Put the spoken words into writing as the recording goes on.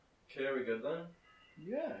Okay, are we good then?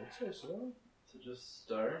 Yeah, I'd say so. So just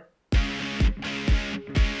start.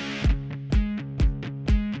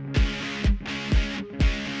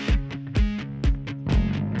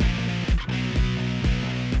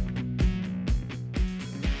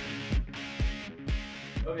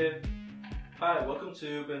 Okay. Hi, welcome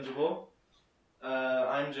to Bingeable.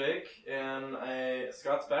 I'm Jake, and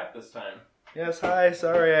Scott's back this time. Yes, hi.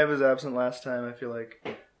 Sorry I was absent last time. I feel like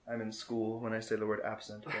I'm in school when I say the word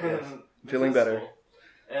absent. Yes. I'm feeling better. Cool.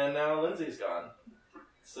 And now Lindsay's gone.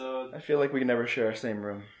 So I feel like we can never share our same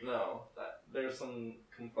room. no, there's some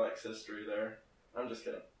complex history there. I'm just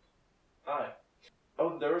kidding. Hi.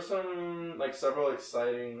 Oh, there were several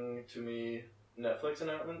exciting to me Netflix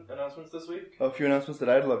announcements this week. Oh, a few announcements that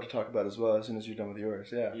I'd love to talk about as well as soon as you're done with yours.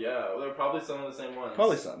 Yeah. Yeah, well, they're probably some of the same ones.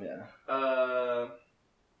 Probably some, yeah.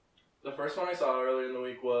 The first one I saw earlier in the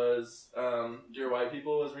week was Dear White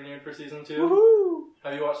People was renewed for season 2. Woohoo!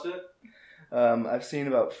 Have you watched it? I've seen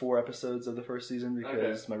about 4 episodes of the first season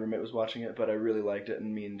because my roommate was watching it, but I really liked it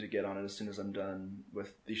and mean to get on it as soon as I'm done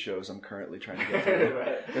with the shows I'm currently trying to get through.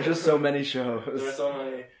 Right. There's just so many shows. There's so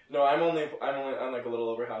many. No, I'm like a little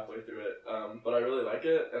over halfway through it, but I really like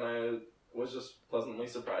it, and I was just pleasantly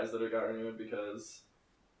surprised that it got renewed because,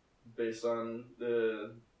 based on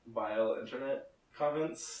the vile internet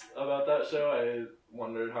comments about that show, I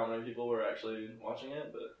wondered how many people were actually watching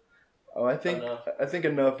it, but. Oh, I think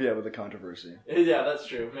enough, yeah, with the controversy. Yeah, that's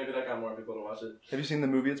true. Maybe that got more people to watch it. Have you seen the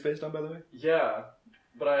movie it's based on, by the way? Yeah,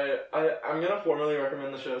 but I'm gonna formally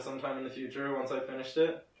recommend the show sometime in the future once I've finished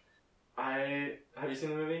it. Have you seen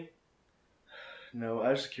the movie? No, I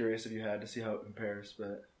was just curious if you had to see how it compares,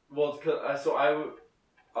 but... Well,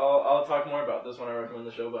 I'll talk more about this when I recommend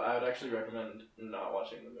the show, but I would actually recommend not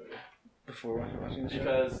watching the movie. Before watching the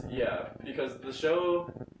show? Because the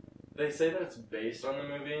show... They say that it's based on the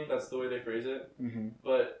movie. That's the way they phrase it. Mm-hmm.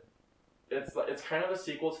 But it's kind of a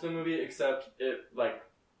sequel to the movie, except it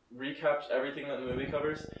recaps everything that the movie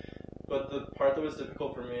covers. But the part that was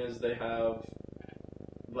difficult for me is they have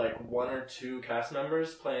 1 or 2 cast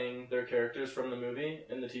members playing their characters from the movie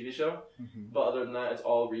in the TV show. Mm-hmm. But other than that, it's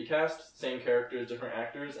all recast, same characters, different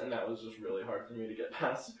actors, and that was just really hard for me to get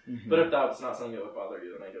past. Mm-hmm. But if that's not something that would bother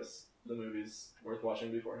you, then I guess the movie's worth watching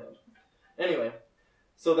beforehand. Anyway.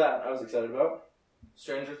 So that I was excited about.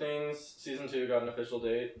 Stranger Things season 2 got an official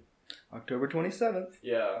date. October 27th.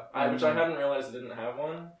 Yeah, which I hadn't realized it didn't have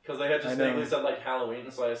one because they had just vaguely said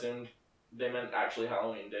Halloween, so I assumed they meant actually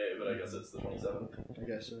Halloween Day, but I guess it's the 27th. I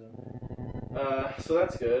guess so. So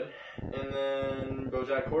that's good. And then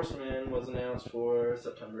BoJack Horseman was announced for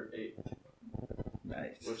September 8th.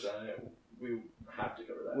 Nice. Which we have to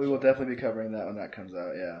cover that. We will definitely be covering that when that comes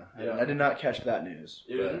out. Yeah. I did not catch that news.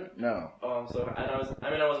 You didn't? No. I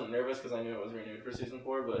wasn't nervous because I knew it was renewed for season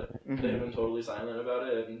 4, but they've been totally silent about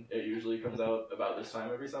it, and it usually comes out about this time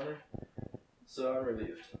every summer. So I'm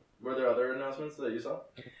relieved. Were there other announcements that you saw?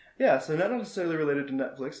 Yeah, so not necessarily related to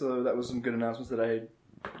Netflix, although that was some good announcements that I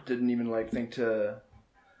didn't even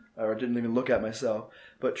or didn't even look at myself.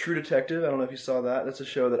 But True Detective, I don't know if you saw that. That's a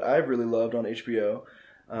show that I've really loved on HBO.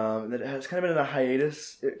 That has kind of been in a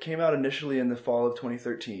hiatus. It came out initially in the fall of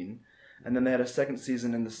 2013, and then they had a second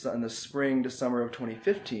season in the spring to summer of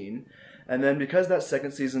 2015. And then because that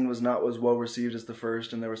second season was not as well received as the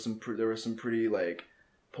first, and there were some pretty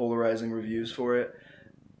polarizing reviews for it,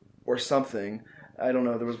 or something. I don't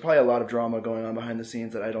know. There was probably a lot of drama going on behind the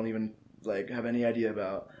scenes that I don't even have any idea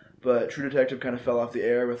about. But True Detective kind of fell off the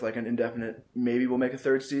air with an indefinite, maybe we'll make a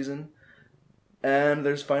third season. And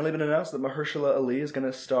there's finally been announced that Mahershala Ali is going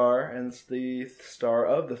to star, and it's the star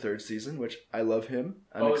of the third season, which I love him.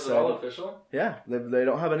 I'm excited. Is it all official? Yeah, they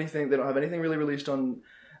don't have anything. They don't have anything really released on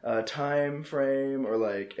time frame or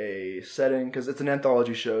a setting because it's an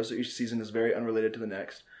anthology show, so each season is very unrelated to the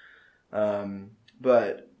next.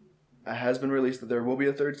 But it has been released that there will be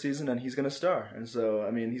a third season, and he's going to star. And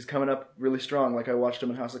so, he's coming up really strong. I watched him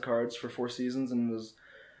in House of Cards for 4 seasons and was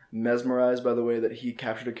mesmerized by the way that he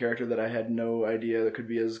captured a character that I had no idea that could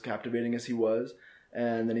be as captivating as he was.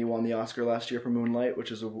 And then he won the Oscar last year for Moonlight,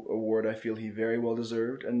 which is an award I feel he very well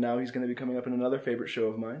deserved. And now he's going to be coming up in another favorite show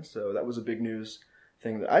of mine. So that was a big news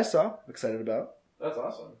thing that I saw. Excited about. That's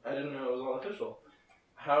awesome. I didn't know it was all official.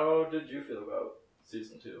 How did you feel about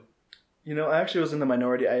season 2? I actually was in the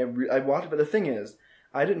minority. I watched it, but the thing is,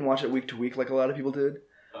 I didn't watch it week to week like a lot of people did.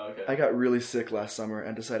 Okay. I got really sick last summer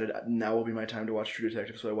and decided now will be my time to watch True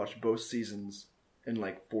Detective, so I watched both seasons in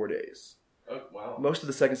 4 days. Oh, wow. Most of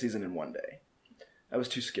the second season in 1 day. I was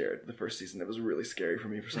too scared the first season. It was really scary for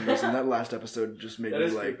me for some reason. That last episode just made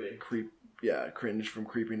me cringe from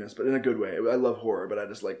creepiness, but in a good way. I love horror, but I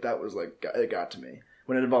just that was it got to me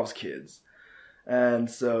when it involves kids. And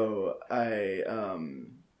so I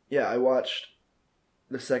watched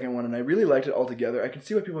the second one, and I really liked it altogether. I can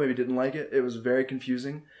see why people maybe didn't like it. It was very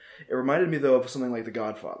confusing. It reminded me, though, of something like The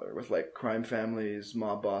Godfather, with like crime families,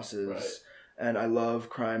 mob bosses, Right. and I love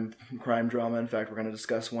crime drama. In fact, we're going to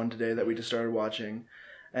discuss one today that we just started watching,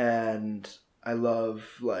 and I love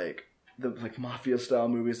like the mafia style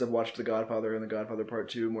movies. I've watched The Godfather and The Godfather Part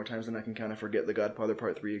 2 more times than I can kind of forget The Godfather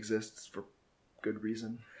Part 3 exists for good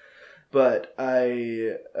reason. But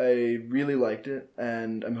I really liked it,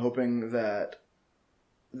 and I'm hoping that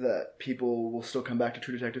people will still come back to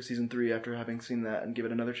True Detective Season 3 after having seen that and give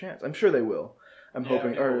it another chance. I'm sure they will. I'm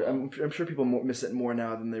hoping, or I'm sure people miss it more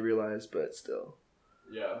now than they realize, but still.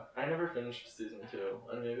 Yeah, I never finished Season 2,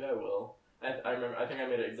 and maybe I will. I remember, I think I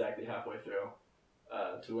made it exactly halfway through,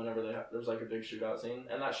 to whenever there was like a big shootout scene,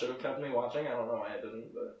 and that should have kept me watching. I don't know why it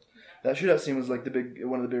didn't, but that shootout scene was like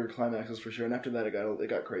one of the bigger climaxes for sure, and after that it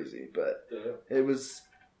got crazy, but it was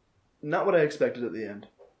not what I expected at the end.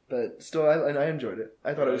 But still, I enjoyed it.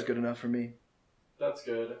 I thought it was good enough for me. That's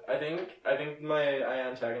good. I think I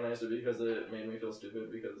antagonized it because it made me feel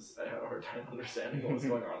stupid because I had a hard time understanding what was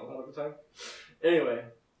going on a lot of the time. Anyway,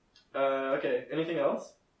 okay. Anything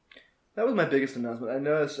else? That was my biggest announcement. I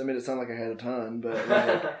noticed. I made it sound like I had a ton, but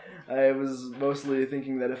like, I was mostly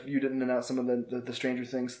thinking that if you didn't announce some of the Stranger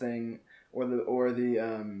Things thing or the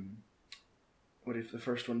what if the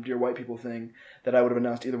first one, Dear White People thing, that I would have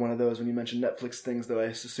announced either one of those when you mentioned Netflix things, though I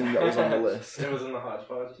assumed that was on the list. It was in the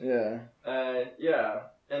hodgepodge. Yeah. Yeah.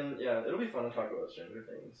 And yeah, it'll be fun to talk about Stranger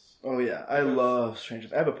Things. Oh yeah, I love Stranger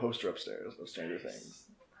Things. I have a poster upstairs of Stranger Things.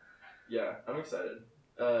 Yeah, I'm excited.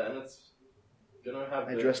 And it's gonna have...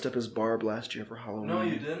 I dressed up as Barb last year for Halloween. No,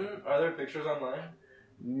 you didn't? Are there pictures online?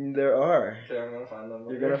 There are. Okay, I'm gonna find them.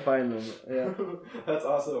 You're gonna find them, yeah. That's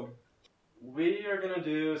awesome. We are going to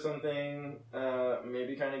do something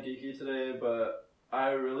maybe kind of geeky today, but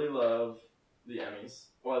I really love the Emmys.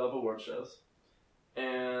 Well, I love award shows.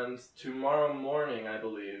 And tomorrow morning, I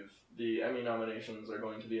believe, the Emmy nominations are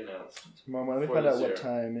going to be announced. Tomorrow morning? Let me find out what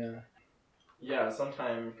time, yeah. Yeah,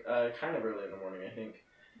 sometime kind of early in the morning, I think.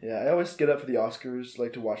 Yeah, I always get up for the Oscars,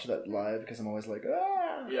 like to watch that live, because I'm always like, ah!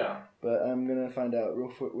 Yeah. But I'm going to find out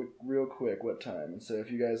real quick what time. And so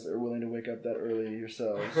if you guys are willing to wake up that early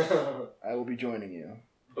yourselves, I will be joining you.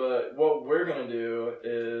 But what we're going to do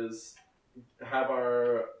is have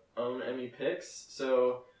our own Emmy picks.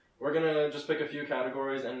 So we're going to just pick a few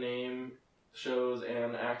categories and name shows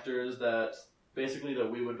and actors that basically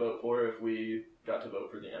that we would vote for if we got to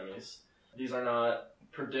vote for the Emmys. These are not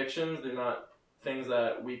predictions. They're not things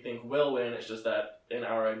that we think will win. It's just that in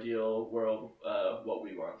our ideal world, what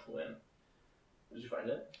we want to win. Did you find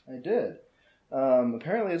it? I did.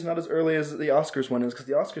 Apparently it's not as early as the Oscars one is, because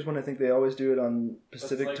the Oscars one, I think they always do it on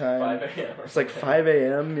Pacific time. 5 a.m. It's like 5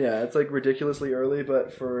 a.m. Yeah, it's like ridiculously early,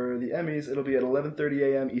 but for the Emmys, it'll be at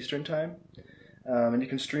 11:30 a.m. Eastern time. And you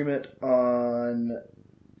can stream it on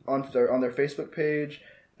their Facebook page,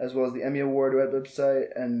 as well as the Emmy Award website,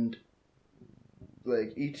 and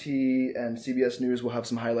like ET and CBS News will have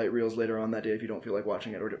some highlight reels later on that day if you don't feel like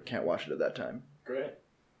watching it or can't watch it at that time. Great.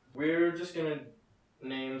 We're just going to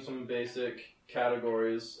name some basic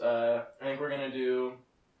categories. I think we're going to do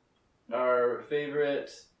our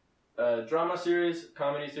favorite drama series,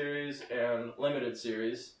 comedy series, and limited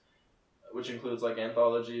series, which includes like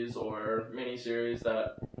anthologies or mini-series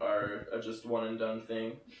that are just one and done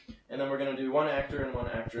thing. And then we're going to do one actor and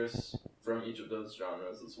one actress from each of those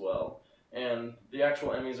genres as well. And the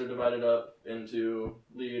actual Emmys are divided up into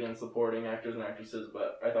lead and supporting actors and actresses,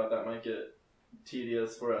 but I thought that might get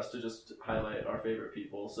tedious for us to just highlight our favorite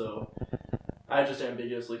people, so I just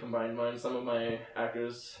ambiguously combined mine. Some of my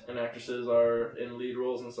actors and actresses are in lead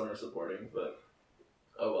roles and some are supporting, but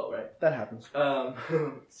oh well, right? That happens.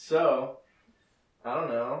 So, I don't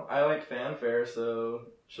know. I like fanfare, so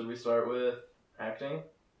should we start with acting?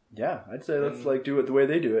 Yeah, I'd say let's like do it the way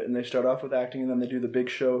they do it, and they start off with acting, and then they do the big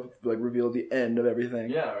show, like reveal the end of everything.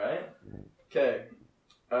 Yeah, right? Okay.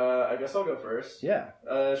 I guess I'll go first. Yeah.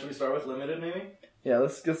 Should we start with limited, maybe? Yeah,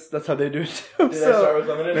 that's how they do it too. Did I start with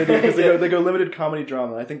limited? They do, because they go limited comedy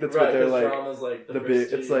drama. I think that's what they're like. Drama's like the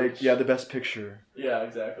big. It's like the best picture. Yeah,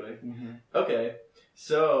 exactly. Mm-hmm. Okay,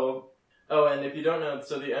 so and if you don't know,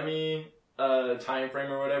 so the Emmy time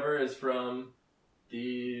frame or whatever is from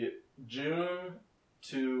the June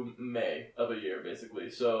to May of a year, basically.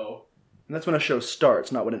 So. And that's when a show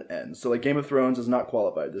starts, not when it ends. So, like, Game of Thrones is not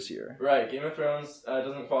qualified this year. Right, Game of Thrones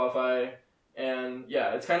doesn't qualify. And,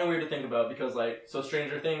 yeah, it's kind of weird to think about because, like, so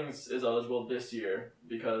Stranger Things is eligible this year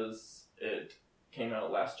because it came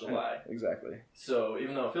out last July. Exactly. So,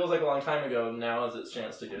 even though it feels like a long time ago, now is its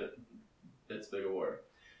chance to get its big award.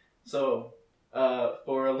 So,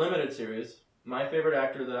 For a limited series, my favorite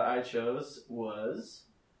actor that I chose was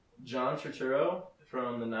John Turturro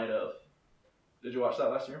from The Night Of. Did you watch that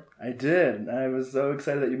last year? I did. I was so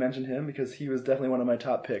excited that you mentioned him because he was definitely one of my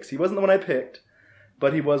top picks. He wasn't the one I picked,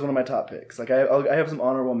 but he was one of my top picks. Like I have some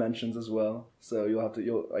honorable mentions as well. So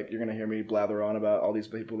you're gonna hear me blather on about all these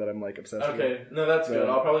people that I'm like obsessed with. Okay, no, that's good.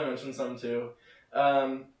 I'll probably mention some too.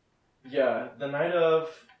 Yeah, The Night Of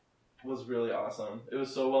was really awesome. It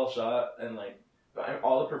was so well shot, and like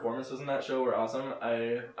all the performances in that show were awesome.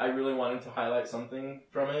 I really wanted to highlight something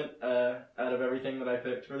from it out of everything that I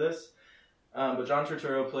picked for this. But John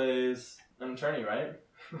Turturro plays an attorney, right?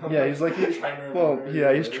 Yeah, he's like he's trying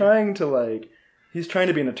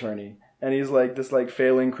to be an attorney, and he's like this like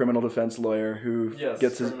failing criminal defense lawyer who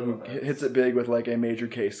hits it big with like a major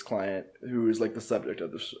case client who is like the subject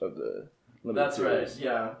of the That's series. right,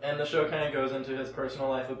 yeah. And the show kind of goes into his personal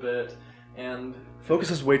life a bit, and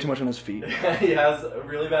focuses way too much on his feet. He has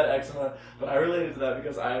really bad eczema, but I related to that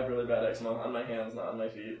because I have really bad eczema on my hands, not on my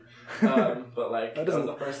feet. But like, that was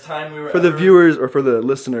the first time we were. For the viewers or for the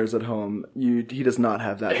listeners at home, he does not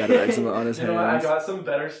have that bad of eczema on his hands. I got some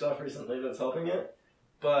better stuff recently that's helping it,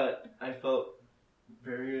 but I felt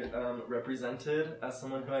very represented as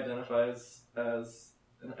someone who identifies as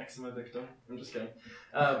an eczema victim. I'm just kidding.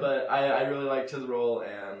 But I really liked his role,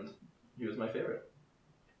 and he was my favorite.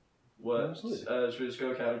 What? Should we just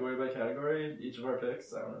go category by category? Each of our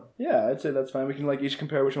picks? I don't know. Yeah, I'd say that's fine. We can like each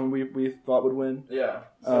compare which one we thought would win. Yeah.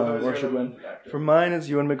 Or should win. For mine, it's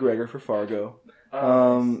Ewan McGregor for Fargo.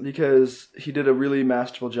 Nice. Because he did a really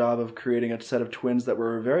masterful job of creating a set of twins that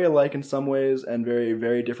were very alike in some ways and very,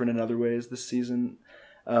 very different in other ways this season.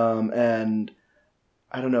 And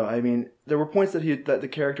I don't know. I mean, there were points that the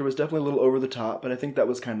character was definitely a little over the top, but I think that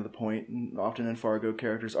was kind of the point. And often in Fargo,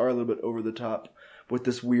 characters are a little bit over the top with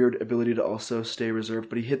this weird ability to also stay reserved,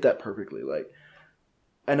 but he hit that perfectly.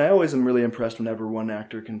 And I always am really impressed whenever one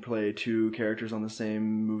actor can play two characters on the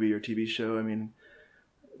same movie or TV show. I mean,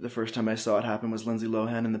 the first time I saw it happen was Lindsay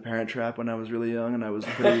Lohan in The Parent Trap when I was really young, and I was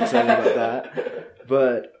pretty excited about that.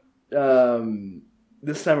 But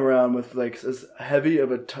this time around, with like as heavy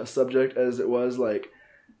of a subject as it was, like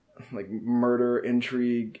murder,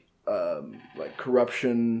 intrigue, like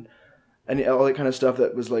corruption, and all that kind of stuff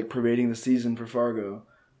that was like pervading the season for Fargo,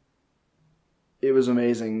 it was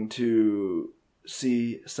amazing to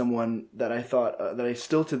see someone that I thought that I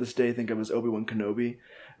still to this day think of as Obi-Wan Kenobi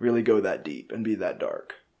really go that deep and be that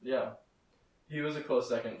dark. Yeah, he was a close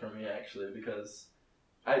second for me actually, because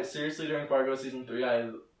I seriously during Fargo season 3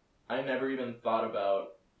 I never even thought about,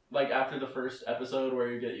 like, after the first episode where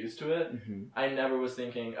you get used to it, I never was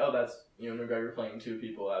thinking, oh, that's Ewan McGregor playing two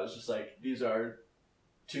people. I was just like, these are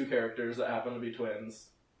two characters that happen to be twins,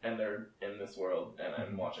 and they're in this world, and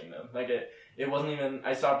I'm watching them. Like, it wasn't even,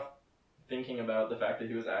 I stopped thinking about the fact that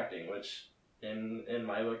he was acting, which, in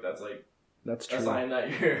my book, that's like, that's true. A sign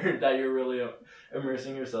that you're really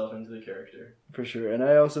immersing yourself into the character. For sure. And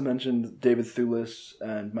I also mentioned David Thewlis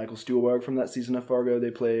and Michael Stuhlbarg from that season of Fargo. They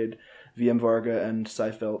played V.M. Varga and Cy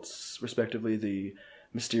Feltz, respectively, the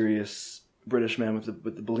mysterious British man with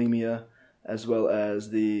the bulimia, as well as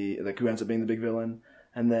who ends up being the big villain,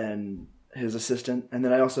 and then his assistant. And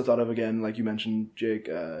then I also thought of, again, like you mentioned, Jake,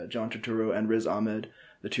 John Turturro and Riz Ahmed,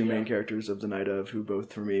 the two main characters of The Night Of, who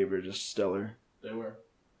both, for me, were just stellar. They were.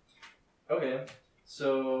 Okay,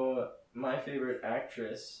 so my favorite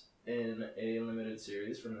actress in a limited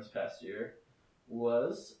series from this past year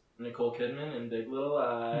was Nicole Kidman in Big Little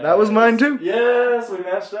Lies. That was mine too. Yes, we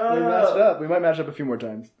matched up. We might match up a few more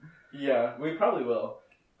times. Yeah, we probably will.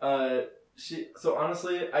 So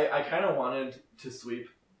honestly, I kind of wanted to sweep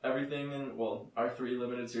everything in, our 3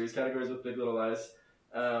 limited series categories with Big Little Lies.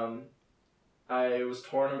 I was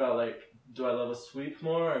torn about, like, do I love a sweep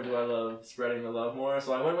more or do I love spreading the love more?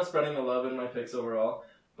 So I went with spreading the love in my picks overall,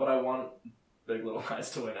 but I want Big Little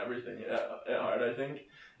Lies to win everything at heart, I think.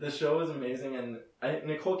 The show is amazing, and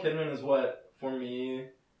Nicole Kidman is what, for me,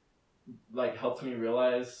 like, helped me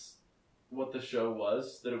realize what the show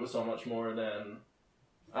was, that it was so much more than,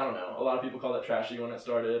 I don't know, a lot of people call it trashy when it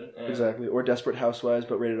started. And exactly, or Desperate Housewives,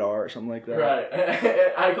 but rated R or something like that.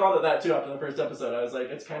 Right. I called it that too after the first episode. I was like,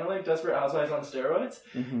 it's kind of like Desperate Housewives on steroids,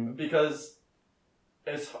 because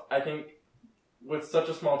I think with such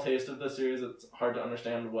a small taste of the series, it's hard to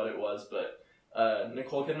understand what it was, but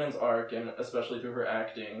Nicole Kidman's arc, and especially through her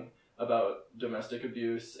acting about domestic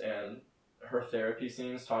abuse and her therapy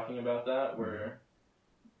scenes talking about that,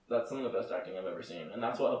 that's some of the best acting I've ever seen, and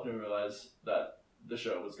that's what helped me realize that the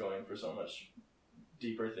show was going for so much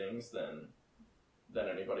deeper things than than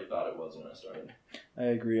anybody thought it was when I started. I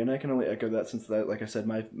agree, and I can only echo that since that, like I said,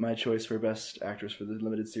 my choice for best actress for the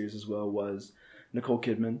limited series as well was Nicole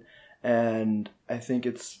Kidman, and I think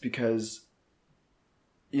it's because,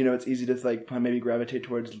 you know, it's easy to like maybe gravitate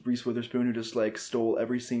towards Reese Witherspoon, who just like stole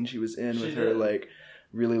every scene she was in with her like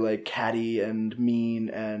really like catty and mean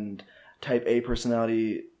and type A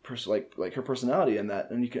personality, like her personality in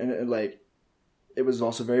that, and you can and, like it was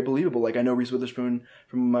also very believable. Like I know Reese Witherspoon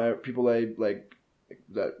from my people I like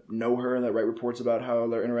that know her and that write reports about how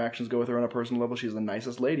their interactions go with her on a personal level. She's the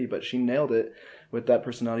nicest lady, but she nailed it with that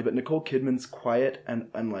personality. But Nicole Kidman's quiet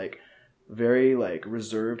and like very like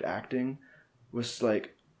reserved acting was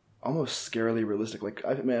like almost scarily realistic. Like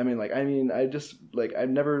I mean, I just like I've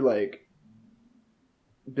never like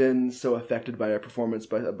been so affected by a performance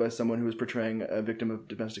by someone who was portraying a victim of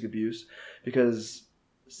domestic abuse, because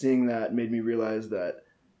seeing that made me realize that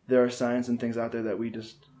there are signs and things out there that we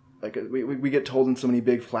just like we get told in so many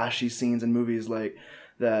big flashy scenes in movies, like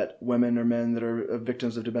that women or men that are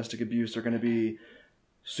victims of domestic abuse are going to be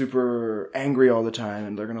super angry all the time,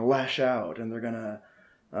 and they're going to lash out, and they're going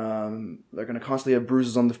to constantly have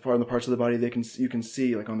bruises on the parts of the body you can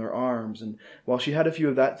see, like on their arms. And while she had a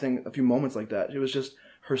few moments like that, it was just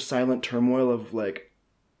her silent turmoil of like,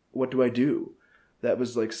 what do I do? That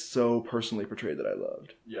was like so personally portrayed that I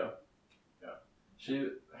loved. Yeah.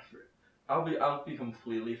 I'll be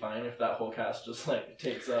completely fine if that whole cast just like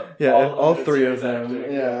takes up all three of them.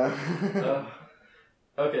 Acting. Yeah.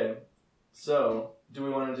 Okay, so do we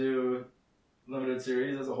want to do limited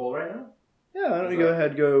series as a whole right now? Yeah, why don't you go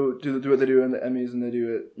ahead, do what they do in the Emmys, and they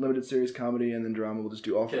do it limited series, comedy, and then drama. We'll just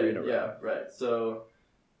do all three in a row. Yeah, right. So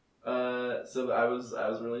I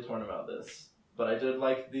was really torn about this, but I did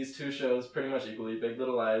like these two shows pretty much equally, Big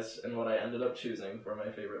Little Lies, and what I ended up choosing for my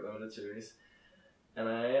favorite limited series. And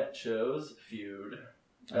I chose Feud.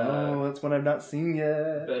 That's one I've not seen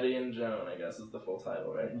yet. Betty and Joan, I guess, is the full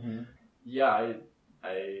title, right? Mm-hmm. Yeah,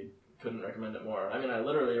 I couldn't recommend it more. I mean, I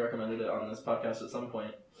literally recommended it on this podcast at some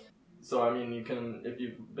point. So, I mean, you can, if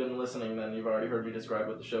you've been listening, then you've already heard me describe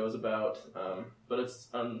what the show is about. But it's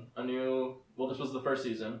a new, well, this was the first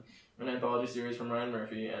season, an anthology series from Ryan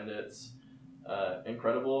Murphy, and it's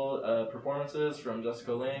incredible performances from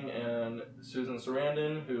Jessica Lange and Susan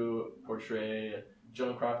Sarandon, who portray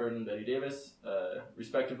Joan Crawford and Betty Davis,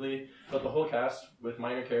 respectively. But the whole cast, with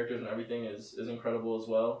minor characters and everything, is incredible as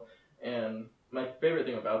well. And my favorite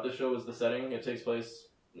thing about this show is the setting. It takes place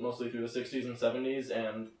mostly through the 60s and 70s,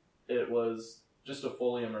 and it was just a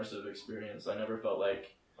fully immersive experience. I never felt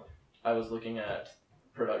like I was looking at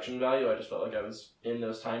production value. I just felt like I was in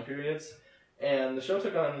those time periods. And the show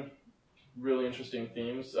took on really interesting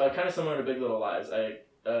themes, kind of similar to Big Little Lies. I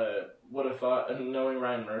would have thought, knowing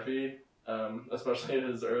Ryan Murphy, especially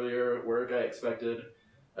his earlier work, I expected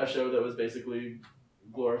a show that was basically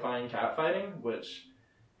glorifying catfighting, which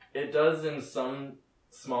it does in some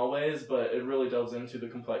small ways, but it really delves into the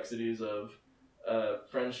complexities of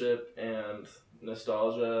friendship and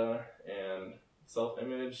nostalgia and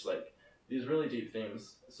self-image, like these really deep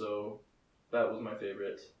themes. So that was my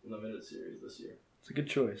favorite limited series this year. It's a good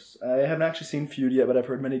choice. I haven't actually seen Feud yet, but I've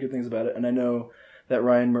heard many good things about it, and I know that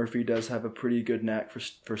Ryan Murphy does have a pretty good knack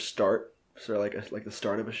for start, so like the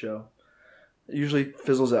start of a show. It usually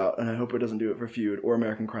fizzles out, and I hope it doesn't do it for Feud or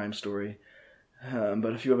American Crime Story.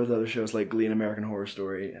 But a few of his other shows like Glee and American Horror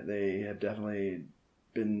Story, they have definitely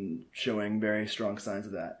been showing very strong signs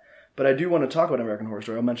of that. But I do want to talk about American Horror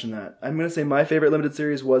Story. I'll mention that. I'm going to say my favorite limited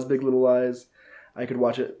series was Big Little Lies. I could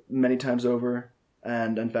watch it many times over.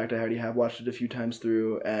 And in fact, I already have watched it a few times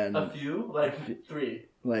through. And a few? Like 3?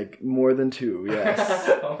 Like more than 2, yes.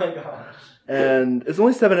 Oh my gosh. And it's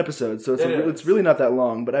only 7 episodes, so it's really not that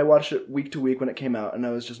long. But I watched it week to week when it came out, and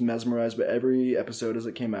I was just mesmerized by every episode as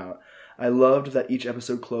it came out. I loved that each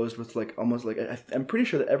episode closed with like almost like I'm pretty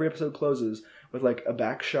sure that every episode closes with like a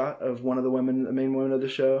back shot of one of the main women of the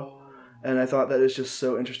show. And I thought that is just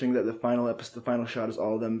so interesting that the final shot is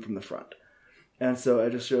all of them from the front. And so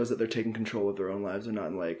it just shows that they're taking control of their own lives. They're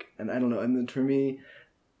not like, and I don't know. And then for me,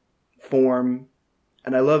 form,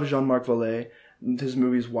 and I love Jean-Marc Vallée. His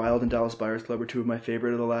movies Wild and Dallas Buyers Club are 2 of my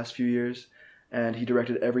favorite of the last few years. And he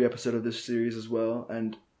directed every episode of this series as well.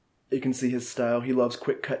 And you can see his style. He loves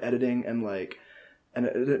quick cut editing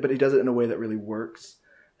but he does it in a way that really works.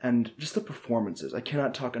 And just the performances, I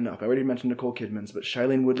cannot talk enough. I already mentioned Nicole Kidman's, but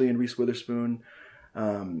Shailene Woodley and Reese Witherspoon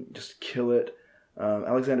just kill it.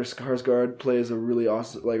 Alexander Skarsgård plays a really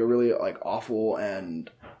awesome, like a really like awful and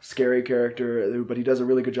scary character, but he does a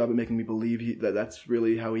really good job at making me believe that's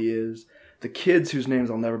really how he is. the kids whose names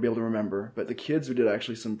I'll never be able to remember, but the kids who did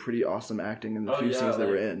actually some pretty awesome acting in the few scenes they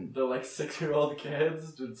were in. The 6-year-old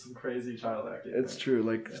kids did some crazy child acting. It's true.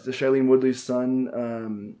 The Shailene Woodley's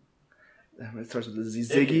son, it starts with the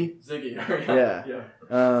Ziggy. Ziggy. Yeah.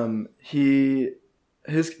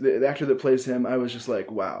 The actor that plays him, I was just like,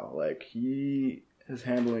 wow, he is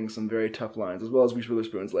handling some very tough lines, as well as Reese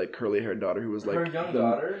Witherspoon's curly-haired daughter, who was her young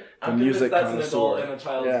daughter. The music that's connoisseur. An adult in a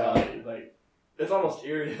child's body. It's almost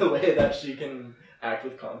eerie the way that she can act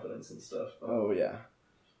with confidence and stuff. Oh yeah.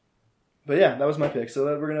 But yeah, that was my pick. So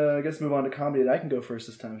we're gonna, I guess, move on to comedy. And I can go first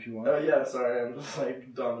this time if you want. Oh yeah, sorry, I'm just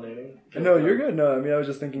dominating. No, you're good. No, I mean I was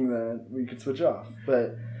just thinking that we could switch off.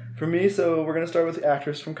 But for me, so we're gonna start with the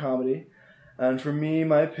actress from comedy, and for me,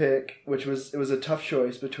 my pick, it was a tough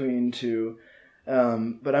choice between two, but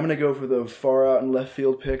I'm gonna go for the far out and left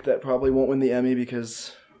field pick that probably won't win the Emmy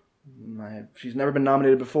because she's never been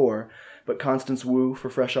nominated before. But Constance Wu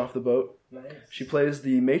for Fresh Off the Boat. Nice. She plays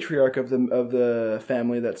the matriarch of the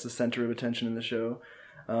family that's the center of attention in the show,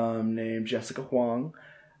 named Jessica Huang.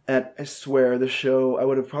 And I swear, the show, I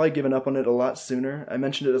would have probably given up on it a lot sooner. I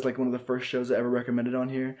mentioned it as one of the first shows I ever recommended on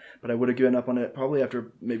here, but I would have given up on it probably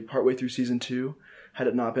after maybe partway through season 2, had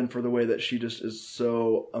it not been for the way that she just is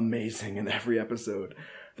so amazing in every episode.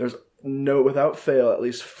 There's without fail, at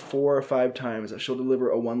least 4 or 5 times that she'll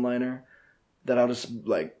deliver a one-liner that I'll just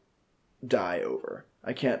die over.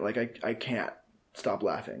 I can't I can't stop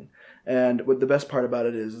laughing. And what the best part about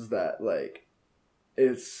it is that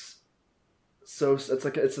it's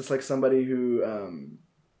just like somebody who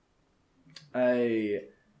I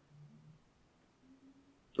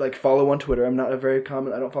follow on Twitter. I'm not I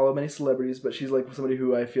don't follow many celebrities, but she's somebody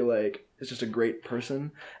who I feel is just a great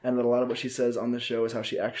person, and that a lot of what she says on the show is how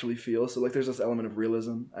she actually feels. So there's this element of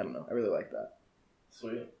realism. I don't know. I really like that.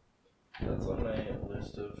 Sweet. That's on my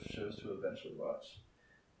list of shows to eventually watch.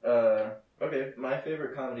 Okay, my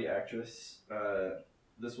favorite comedy actress.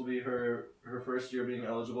 This will be her first year being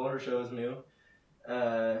eligible. Her show is new,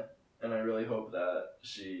 and I really hope that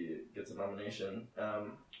she gets a nomination.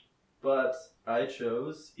 But I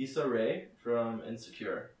chose Issa Rae from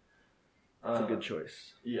Insecure. That's a good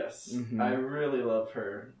choice. Yes, Mm-hmm. I really love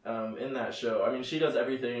her in that show. I mean, she does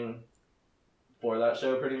everything for that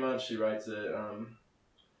show pretty much. She writes it.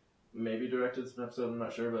 Maybe directed some episode, I'm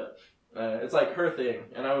not sure, but it's her thing,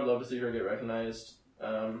 and I would love to see her get recognized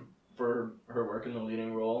for her work in the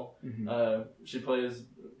leading role. Mm-hmm. She plays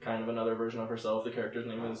kind of another version of herself. The character's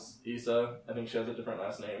name is Issa. I think she has a different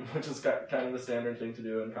last name, which is kind of the standard thing to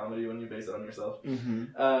do in comedy when you base it on yourself.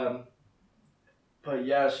 Mm-hmm. But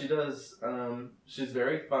yeah, she does, she's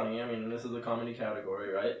very funny. I mean, this is a comedy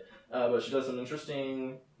category, right? But she does some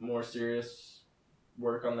interesting, more serious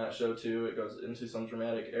work on that show too. It goes into some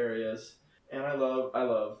dramatic areas, and I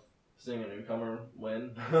love seeing a newcomer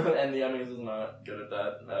win. And the Emmys is not good at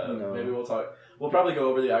that. No. Maybe we'll probably go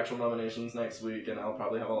over the actual nominations next week, and I'll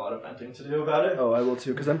probably have a lot of venting to do about it. Oh, I will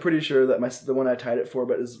too, because I'm pretty sure that the one I tied it for,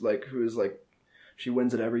 but is she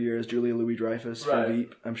wins it every year, is Julia Louis-Dreyfus for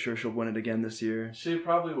Veep. I'm sure she'll win it again this year. She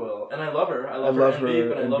probably will, and I love her. I love her in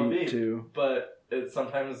Veep, and I love Veep too. But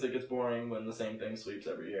sometimes it gets boring when the same thing sweeps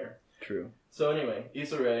every year. True. So anyway,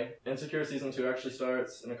 Issa Rae. Insecure season 2 actually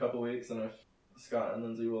starts in a couple weeks, and if Scott and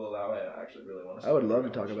Lindsay will allow it, I actually really want to. I would love to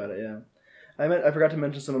talk about it. Yeah, I forgot to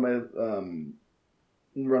mention some of my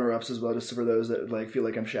runner-ups as well, just for those that feel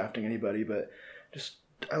like I'm shafting anybody, but just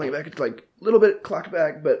I think back to little bit clock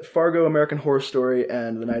back, but Fargo, American Horror Story,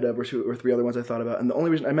 and The Night Of were 2 or 3 other ones I thought about. And the only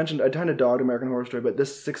reason I kind of dogged American Horror Story, but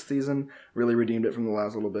this 6th season really redeemed it from the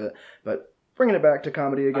last little bit. But bringing it back to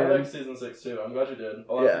comedy again. I liked season 6 too. I'm glad you did.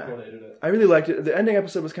 A lot of people hated it. I really liked it. The ending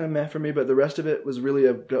episode was kind of meh for me, but the rest of it was really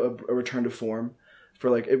a return to form.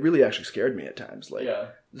 For it really actually scared me at times.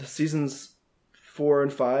 The seasons 4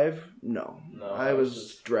 and 5, no, I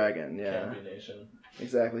was dragging. Yeah, Combination.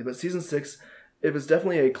 Exactly. But season 6, it was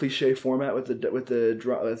definitely a cliche format with the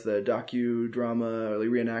docudrama,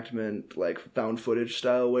 reenactment, found footage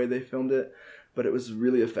style way they filmed it. But it was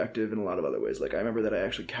really effective in a lot of other ways. I remember that I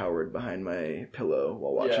actually cowered behind my pillow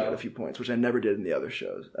while watching it a few points, which I never did in the other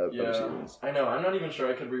shows, other seasons. I know. I'm not even sure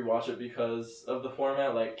I could rewatch it because of the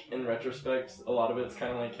format. In retrospect, a lot of it's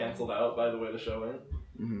kind of canceled out by the way the show went.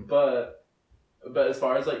 Mm-hmm. But as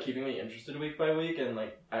far as keeping me interested week by week and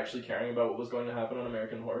actually caring about what was going to happen on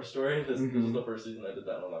American Horror Story, this was the first season I did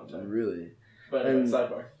that in a long time. Really? But anyway,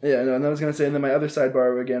 sidebar. Yeah, no, and I was going to say, and then my other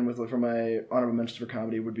sidebar, again, for my honorable mentions for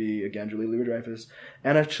comedy would be, again, Julia Louis-Dreyfus.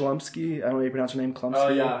 Anna Chlumsky, I don't know how you pronounce her name, Chlumsky. Oh,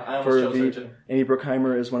 yeah, I almost chose her too. Amy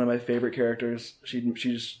Brookheimer is one of my favorite characters. She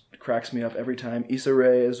just cracks me up every time. Issa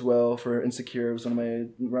Rae as well for Insecure was one of my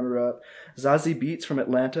runner-up. Zazie Beetz from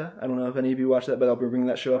Atlanta. I don't know if any of you watched that, but I'll be bringing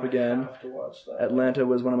that show up again. I have to watch that. Atlanta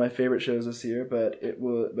was one of my favorite shows this year, but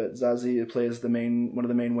Zazie plays one of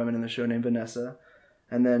the main women in the show named Vanessa.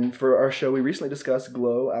 And then for our show, we recently discussed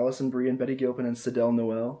Glow, Alison Brie and Betty Gilpin and Sidel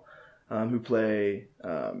Noel, who play,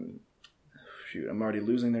 I'm already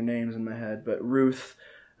losing their names in my head, but Ruth,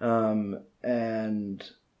 and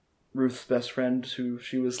Ruth's best friend, who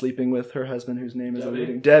she was sleeping with, her husband, whose name is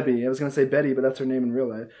eluding. Debbie. I was going to say Betty, but that's her name in real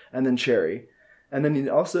life. And then Cherry. And then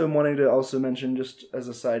also wanting to also mention, just as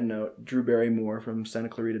a side note, Drew Barrymore from Santa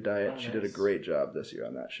Clarita Diet. Oh, nice. She did a great job this year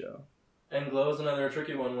on that show. And Glow is another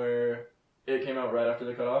tricky one where it came out right after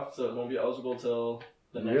the cutoff, so it won't be eligible till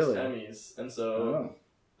the next Emmys. And so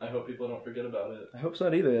I hope people don't forget about it. I hope so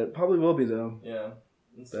not either. It probably will be, though. Yeah.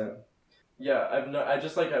 Yeah,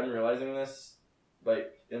 I'm realizing this,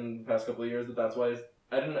 like, in the past couple of years, that's why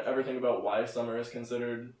I didn't ever think about why summer is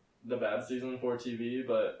considered the bad season for TV,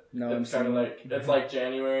 but it's kind of like, it's like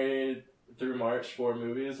January through March for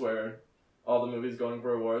movies, where all the movies going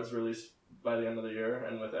for awards release by the end of the year,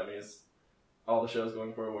 and with Emmys, all the shows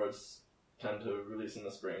going for awards tend to release in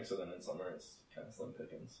the spring, so then in summer it's kind of slim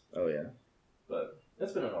pickings. Oh, yeah. But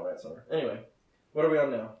it's been an alright summer. Anyway, what are we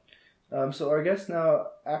on now? So our guest now,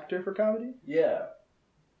 actor for comedy? Yeah.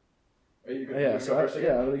 Are you going I'm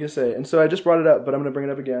going to say. And so I just brought it up, but I'm going to bring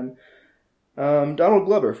it up again. Donald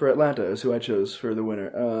Glover for Atlanta is who I chose for the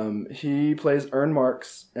winner. He plays Ern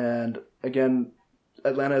Marks, and again,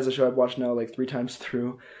 Atlanta is a show I've watched now like 3 times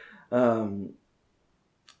through.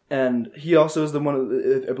 And he also is the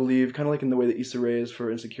one, I believe, kind of like in the way that Issa Rae is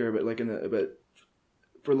for Insecure, but like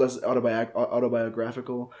for less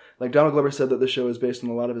autobiographical. Like Donald Glover said that the show is based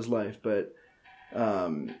on a lot of his life, but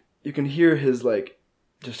you can hear his like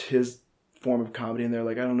just his form of comedy in there.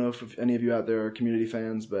 Like I don't know if any of you out there are Community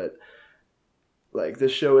fans, but like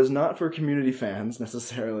this show is not for Community fans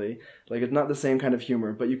necessarily. Like it's not the same kind of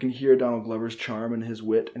humor, but you can hear Donald Glover's charm and his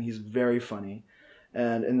wit, and he's very funny.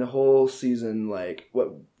 And in the whole season, like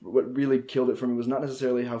what really killed it for me was not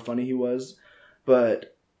necessarily how funny he was,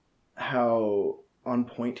 but how on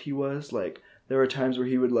point he was. Like there were times where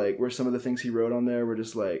he would like, where some of the things he wrote on there were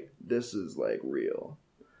just like, this is like real.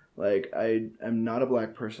 Like I am not a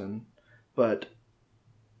black person, but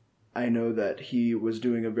I know that he was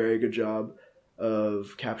doing a very good job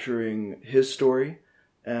of capturing his story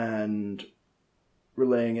and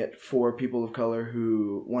relaying it for people of color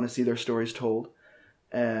who want to see their stories told,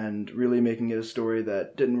 and really making it a story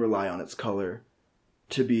that didn't rely on its color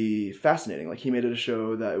to be fascinating. Like he made it a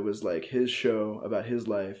show that it was like his show about his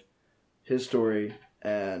life, his story,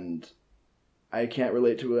 and I can't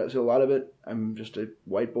relate to a lot of it. I'm just a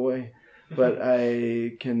white boy, but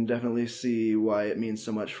I can definitely see why it means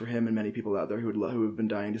so much for him and many people out there who have been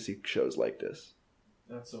dying to see shows like this.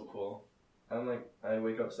 That's so cool. I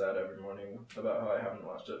wake up sad every morning about how I haven't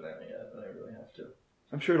watched Atlanta yet, and I really have to.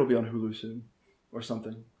 I'm sure it'll be on Hulu soon, or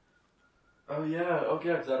something. Oh yeah,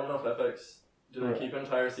 okay. Because I don't know if FX they keep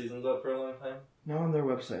entire seasons up for a long time. Not on their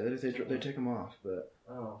website. They take them off, but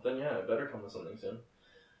then yeah, it better come to something soon.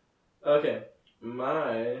 Okay,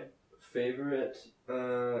 my favorite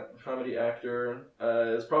comedy actor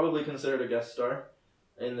is probably considered a guest star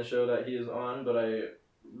in the show that he is on, but I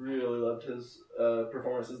really loved his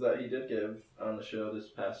performances that he did give on the show this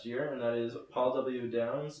past year, and that is Paul W.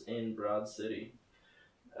 Downs in Broad City.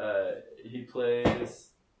 He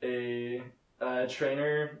plays a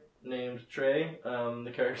trainer named Trey.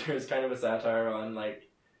 The character is kind of a satire on like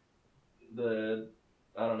the,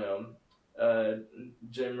 I don't know,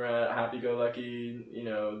 gym rat, happy-go-lucky,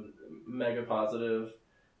 mega positive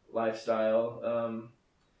lifestyle.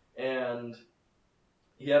 And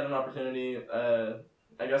he had an opportunity,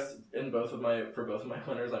 I guess for both of my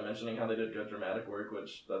winners, I'm mentioning how they did good dramatic work,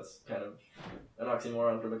 which that's kind of an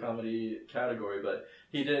oxymoron for the comedy category, but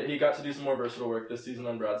he got to do some more versatile work this season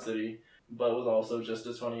on Broad City, but was also just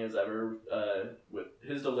as funny as ever. With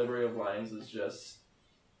his delivery of lines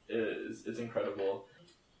it's incredible.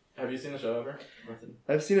 Have you seen the show ever?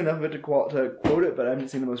 I've seen enough of it to quote it, but I haven't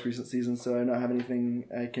seen the most recent season, so I don't have anything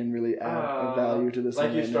I can really add of value to this.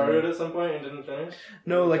 Like you started at some point and didn't finish?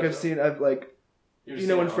 No, like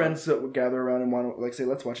when friends would gather around and want to like say,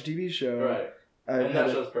 let's watch a TV show. Right. And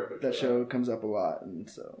that show's perfect. That show comes up a lot, and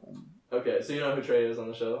so. Okay, so you know who Trey is on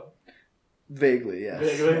the show? Vaguely, yes.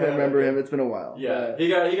 I remember him. It's been a while. Yeah, he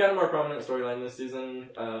got a more prominent storyline this season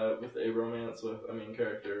with a romance with a main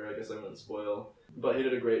character. I guess I won't spoil, but he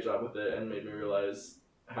did a great job with it and made me realize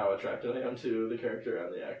how attracted I am to the character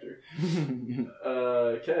and the actor.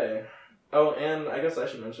 Okay, Oh, and I guess I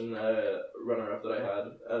should mention runner-up that I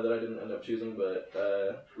had that I didn't end up choosing, but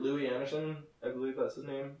Louis Anderson, I believe that's his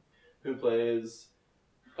name, who plays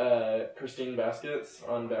Christine Baskets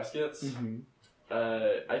on Baskets. Mm-hmm.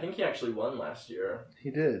 I think he actually won last year.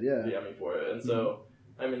 He did, yeah. The Emmy for it, and so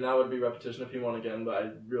I mean that would be repetition if he won again. But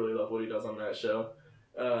I really love what he does on that show.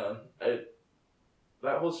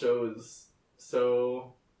 That whole show is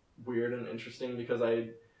so weird and interesting because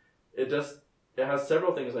it has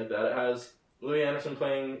several things like that. It has Louis Anderson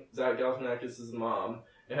playing Zach Galifianakis' mom.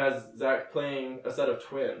 It has Zach playing a set of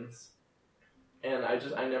twins. And I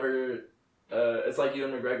never, it's like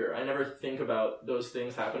Ewan McGregor. I never think about those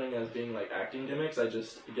things happening as being like acting gimmicks. I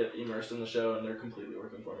just get immersed in the show and they're completely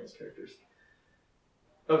working for me as characters.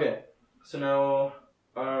 Okay, so now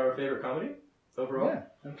our favorite comedy overall? Yeah,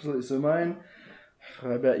 absolutely. So mine,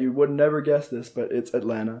 I bet you would never guess this, but it's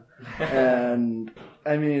Atlanta. And,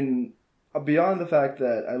 I mean, beyond the fact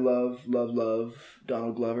that I love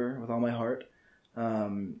Donald Glover with all my heart,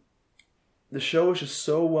 the show is just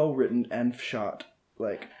so well written and shot.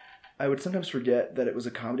 Like, I would sometimes forget that it was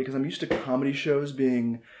a comedy because I'm used to comedy shows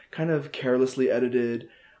being kind of carelessly edited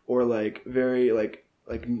or like very like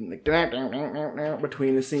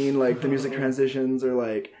between a scene, like the music transitions or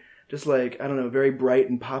like just like, I don't know, very bright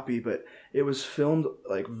and poppy, but it was filmed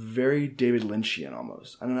like very David Lynchian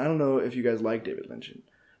almost. I don't know if you guys like David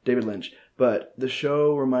Lynch, but the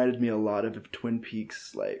show reminded me a lot of if Twin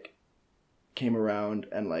Peaks like came around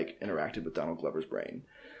and like interacted with Donald Glover's brain.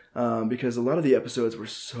 Because a lot of the episodes were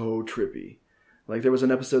so trippy. Like there was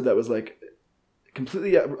an episode that was like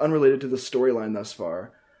completely unrelated to the storyline thus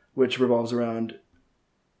far, which revolves around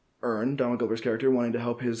Earn, Donald Glover's character, wanting to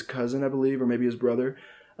help his cousin, I believe, or maybe his brother,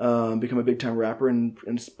 become a big-time rapper and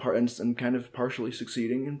kind of partially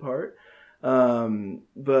succeeding in part.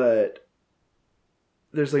 But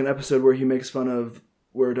there's like an episode where he makes fun of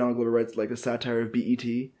where Donald Glover writes like a satire of BET.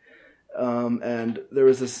 And there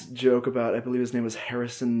was this joke about, I believe his name was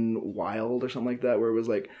Harrison Wild or something like that, where it was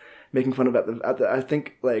like making fun of at the I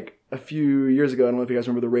think like a few years ago, I don't know if you guys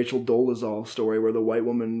remember the Rachel Dolezal story where the white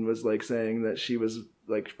woman was like saying that she was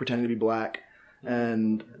like pretending to be black,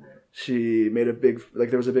 and she made a big, like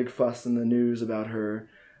there was a big fuss in the news about her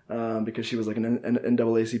because she was like an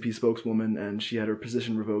NAACP spokeswoman and she had her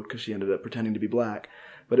position revoked because she ended up pretending to be black.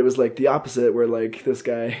 But it was like the opposite, where like this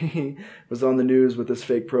guy was on the news with this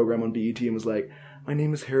fake program on BET and was like, "My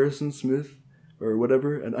name is Harrison Smith or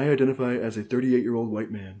whatever, and I identify as a 38-year-old white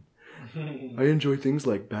man. I enjoy things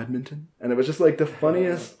like badminton." And it was just like the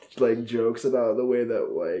funniest like jokes about the way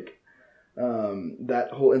that like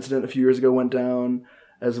that whole incident a few years ago went down,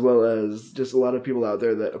 as well as just a lot of people out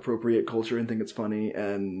there that appropriate culture and think it's funny.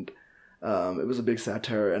 And it was a big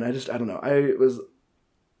satire. And I don't know. I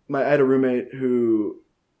had a roommate who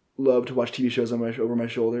loved to watch TV shows over my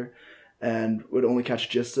shoulder and would only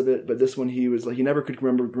catch gists of it. But this one, he was like, he never could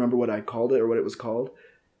remember what I called it or what it was called,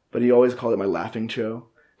 but he always called it my laughing show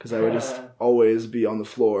because I would just always be on the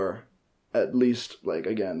floor at least like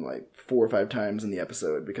 4 or 5 times in the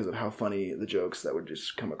episode because of how funny the jokes that would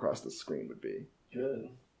just come across the screen would be. Good.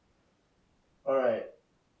 All right.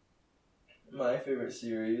 My favorite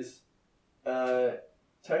series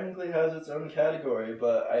technically has its own category,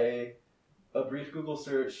 but a brief Google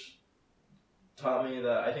search taught me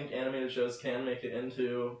that I think animated shows can make it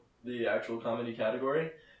into the actual comedy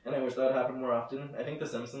category, and I wish that happened more often. I think The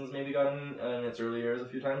Simpsons maybe got in its early years a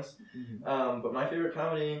few times. Mm-hmm. But my favorite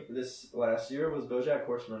comedy this last year was BoJack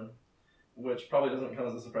Horseman, which probably doesn't come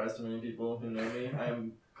as a surprise to many people who know me.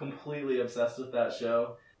 I'm completely obsessed with that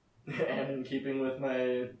show, and in keeping with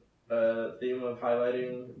my theme of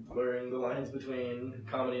blurring the lines between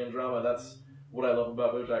comedy and drama, that's what I love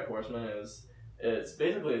about BoJack Horseman. Is it's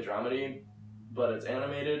basically a dramedy, but it's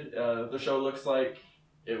animated. The show looks like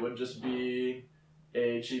it would just be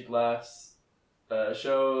a cheap laughs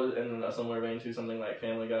show in a similar vein to something like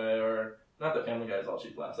Family Guy, or not that Family Guy is all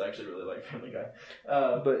cheap laughs. I actually really like Family Guy,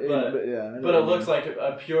 but it looks like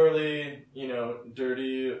a purely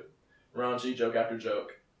dirty, raunchy joke after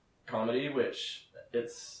joke comedy, which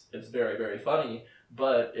it's very, very funny,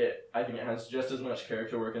 but I think it has just as much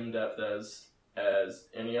character work and depth as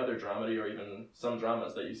any other dramedy or even some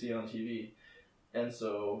dramas that you see on TV. And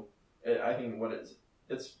so I think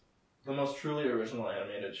it's the most truly original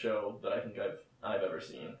animated show that I think I've ever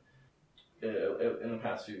seen in the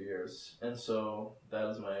past few years. And so that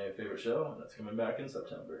is my favorite show, and it's coming back in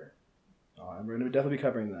September. Oh, we're going to definitely be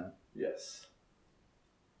covering that. Yes.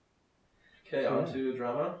 Okay, on to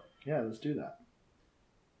drama. Yeah, let's do that.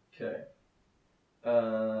 Okay.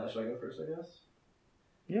 Should I go first, I guess?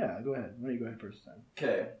 Yeah, go ahead. Why don't you go ahead first then?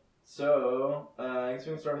 Okay. So, I guess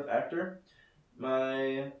we can start with actor.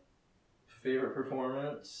 My favorite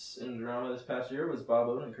performance in drama this past year was Bob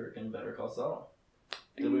Odenkirk in Better Call Saul.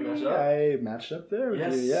 Did we match up? I matched up there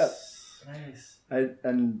with you. Yeah. Nice.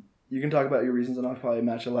 And you can talk about your reasons, and I'll probably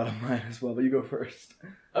match a lot of mine as well. But you go first.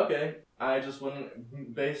 Okay. I just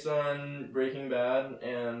wouldn't, based on Breaking Bad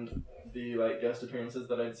and the guest appearances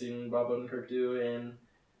that I'd seen Bob Odenkirk do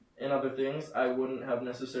in other things, I wouldn't have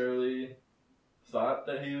necessarily thought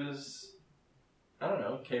that he was, I don't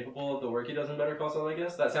know, capable of the work he does in Better Call Saul, I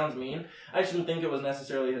guess. That sounds mean. I just didn't think it was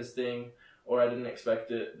necessarily his thing, or I didn't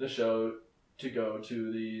expect the show to go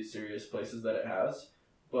to the serious places that it has.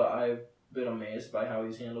 But I've been amazed by how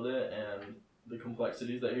he's handled it and the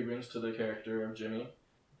complexities that he brings to the character of Jimmy,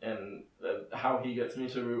 and how he gets me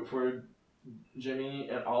to root for Jimmy,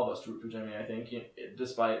 and all of us to root for Jimmy, I think,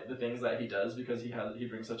 despite the things that he does, because he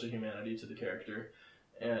brings such a humanity to the character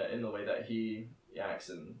in the way that he acts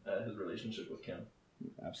in his relationship with Kim.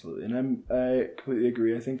 Absolutely, and I completely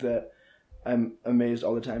agree. I think that I'm amazed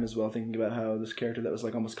all the time as well, thinking about how this character that was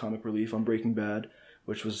almost comic relief on Breaking Bad,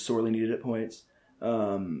 which was sorely needed at points,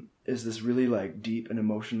 is this really deep and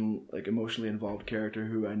emotionally involved character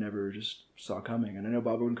who I never just saw coming. And I know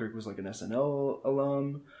Bob Odenkirk was an SNL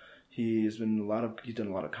alum. He's done a lot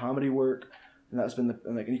of comedy work, and that's been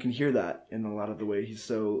and you can hear that in a lot of the way he's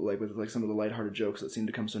so with some of the lighthearted jokes that seem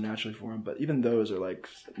to come so naturally for him. But even those are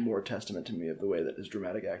more testament to me of the way that his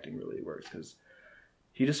dramatic acting really works, because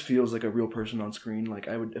he just feels like a real person on screen.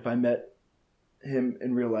 I would, if I met him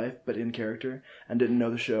in real life, but in character, and didn't know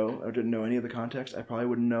the show or didn't know any of the context, I probably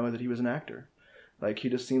wouldn't know that he was an actor. He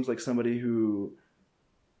just seems like somebody who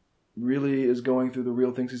really is going through the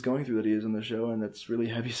real things he's going through that he is in the show, and that's really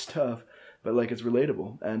heavy stuff, but it's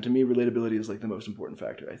relatable. And to me, relatability is the most important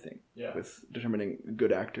factor, I think, with determining a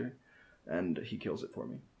good actor, and he kills it for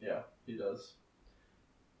me. Yeah, he does.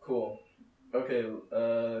 Cool. Okay,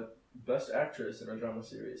 best actress in a drama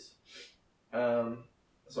series.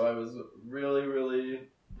 So I was really, really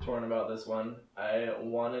torn about this one. I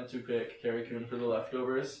wanted to pick Carrie Coon for The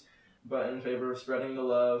Leftovers, but in favor of spreading the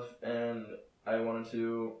love, and I wanted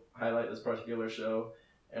to highlight this particular show,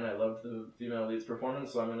 and I loved the female lead's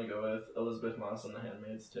performance, so I'm going to go with Elizabeth Moss in The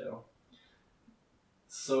Handmaid's Tale.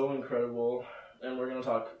 So incredible, and we're going to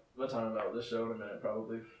talk a ton about this show in a minute,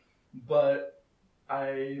 probably. But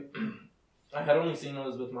I had only seen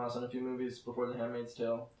Elizabeth Moss in a few movies before The Handmaid's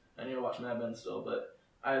Tale. I need to watch Mad Men still, but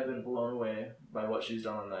I have been blown away by what she's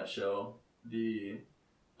done on that show. The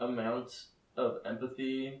amount of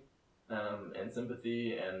empathy and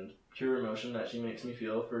sympathy and pure emotion that she makes me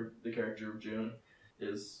feel for the character of June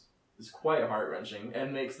is quite heart-wrenching,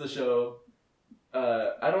 and makes the show,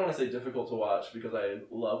 I don't want to say difficult to watch, because I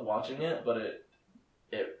love watching it, but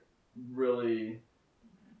it really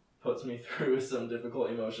puts me through some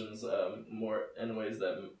difficult emotions more in ways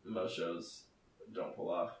that most shows don't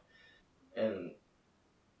pull off. And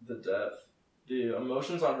the depth, the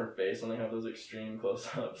emotions on her face when they have those extreme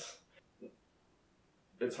close-ups,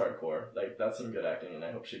 it's hardcore. That's some good acting, and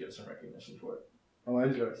I hope she gets some recognition for it. Oh,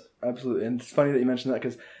 absolutely. And it's funny that you mentioned that,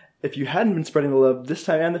 because if you hadn't been spreading the love this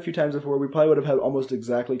time and the few times before, we probably would have had almost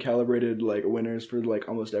exactly calibrated winners for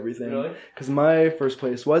almost everything. Really? Because my first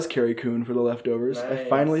place was Carrie Coon for The Leftovers. Nice. I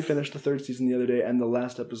finally finished the third season the other day, and the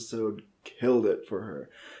last episode killed it for her.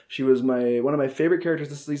 She was one of my favorite characters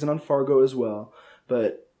this season on Fargo as well.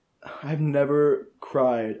 But I've never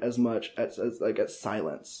cried as much at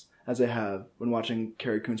silence as I have when watching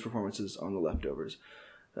Carrie Coon's performances on The Leftovers.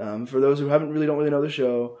 For those who don't really know the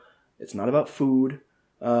show, it's not about food.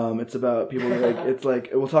 It's about people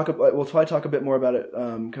we'll probably talk a bit more about it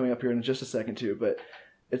coming up here in just a second too. But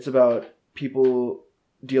it's about people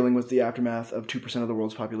dealing with the aftermath of 2% of the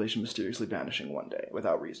world's population mysteriously vanishing one day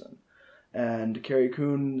without reason. And Carrie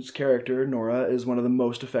Coon's character, Nora, is one of the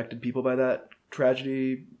most affected people by that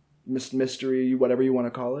tragedy, mystery, whatever you want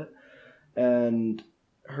to call it. And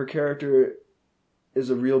her is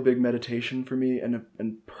a real big meditation for me,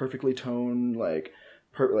 and perfectly toned,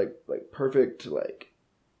 perfect,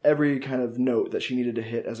 every kind of note that she needed to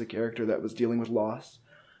hit as a character that was dealing with loss.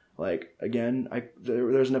 Again,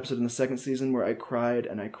 there's an episode in the second season where I cried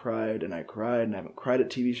and I cried and I cried, and I haven't cried at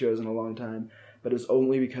TV shows in a long time, but it was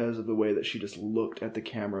only because of the way that she just looked at the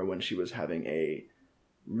camera when she was having a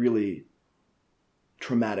really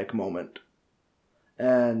traumatic moment.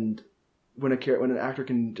 And when an actor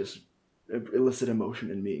can just elicit emotion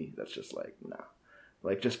in me, that's just nah.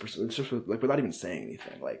 Just without even saying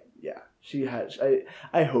anything. She had.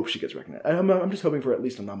 I hope she gets recognized. I'm just hoping for at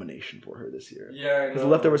least a nomination for her this year. Yeah, because The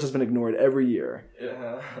Leftovers has been ignored every year.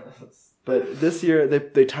 Yeah. But this year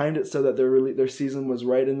they timed it so that their season was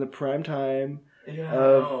right in the prime time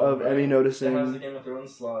of Emmy noticing. It has the Game of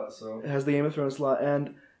Thrones slot, so it has the Game of Thrones slot,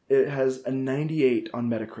 and it has a 98 on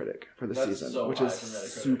Metacritic for the That's season, so which high is for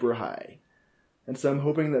Metacritic. super high. And so I'm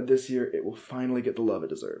hoping that this year it will finally get the love it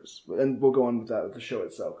deserves. And we'll go on with that with the show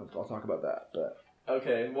itself. I'll talk about that. But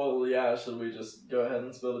Okay, well, yeah, should we just go ahead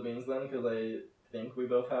and spill the beans then? Because I think we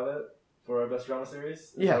both have it for our best drama series.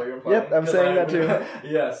 Is that what you're implying? Yep, I'm saying that too.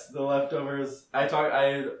 Yes, The Leftovers. I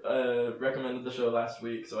recommended the show last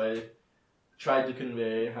week, so I tried to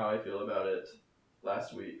convey how I feel about it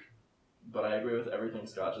last week. But I agree with everything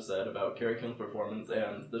Scott just said about Carrie Coon's performance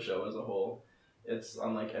and the show as a whole. It's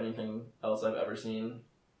unlike anything else I've ever seen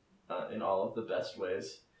in all of the best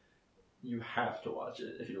ways. You have to watch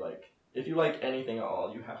it if you like anything at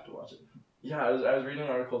all, you have to watch it. Yeah, I was reading an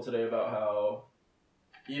article today about how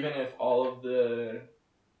even if all of the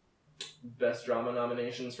best drama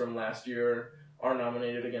nominations from last year are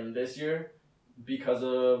nominated again this year, because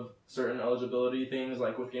of certain eligibility things,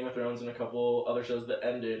 like with Game of Thrones and a couple other shows that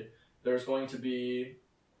ended, there's going to be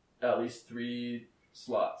at least 3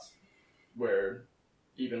 slots where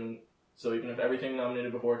even if everything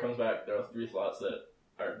nominated before comes back, there are 3 slots that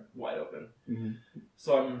are wide open. Mm-hmm.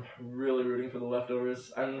 So I'm really rooting for The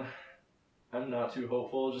Leftovers. I'm not too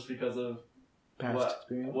hopeful just because of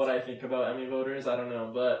what I think about Emmy voters. I don't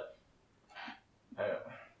know, but yeah.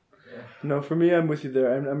 No, for me, I'm with you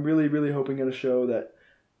there. I'm really, really hoping at a show that,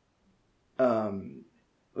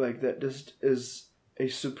 that just is a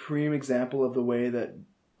supreme example of the way that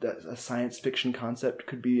a science fiction concept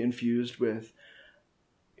could be infused with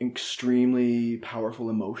extremely powerful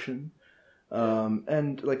emotion.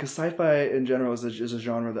 And like a sci-fi in general is a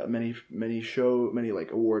genre that many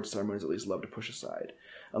like awards ceremonies at least love to push aside,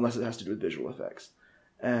 unless it has to do with visual effects.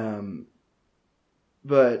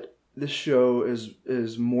 But this show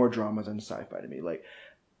is more drama than sci-fi to me. Like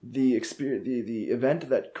the experience, the event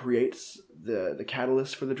that creates the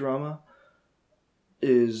catalyst for the drama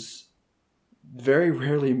is very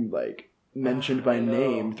rarely like mentioned by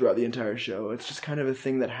name throughout the entire show. It's just kind of a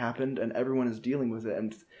thing that happened and everyone is dealing with it,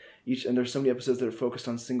 and there's so many episodes that are focused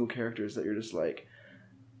on single characters that you're just like,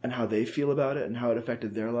 and how they feel about it and how it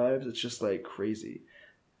affected their lives. It's just like crazy.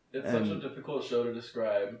 It's such a difficult show to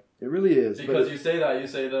describe. It really is. Because you say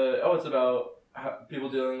it's about people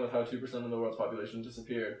dealing with how 2% of the world's population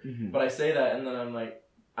disappeared. Mm-hmm. But I say that and then I'm like,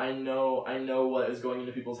 I know what is going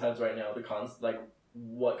into people's heads right now,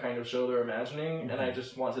 what kind of show they're imagining, and I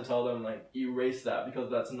just want to tell them, like, erase that, because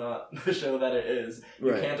that's not the show that it is.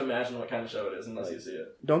 You can't imagine what kind of show it is unless you see it.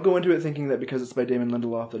 Don't go into it thinking that because it's by Damon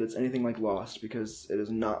Lindelof that it's anything like Lost, because it is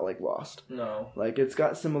not like Lost. No. Like, it's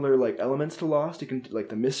got similar, like, elements to Lost. You can, like,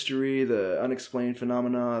 the mystery, the unexplained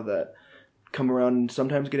phenomena that come around and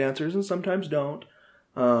sometimes get answers and sometimes don't.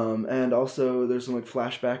 And also there's some, like,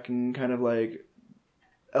 flashback and kind of, like,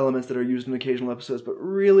 elements that are used in occasional episodes, but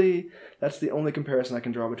really that's the only comparison I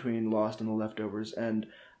can draw between Lost and The Leftovers. And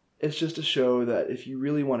it's just a show that if you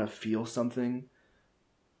really want to feel something,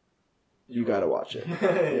 you gotta watch it.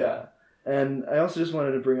 Yeah. And I also just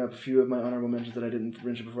wanted to bring up a few of my honorable mentions that I didn't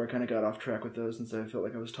mention before. I kind of got off track with those since I felt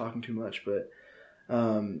like I was talking too much, but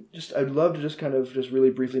I'd love to just really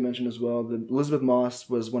briefly mention as well that Elizabeth Moss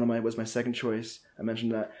was my second choice. I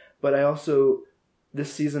mentioned that, but I also,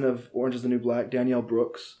 this season of Orange is the New Black, Danielle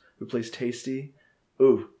Brooks, who plays Tasty,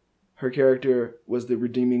 her character was the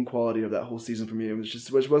redeeming quality of that whole season for me. It was just,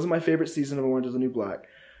 which wasn't my favorite season of Orange is the New Black,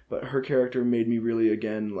 but her character made me really,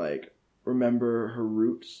 again, like, remember her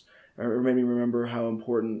roots, or made me remember how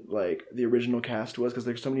important, like, the original cast was, because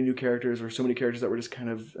there's so many new characters, or so many characters that were just kind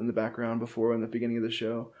of in the background before in the beginning of the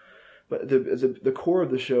show. But the core of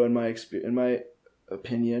the show, in my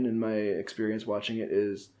opinion, in my experience watching it,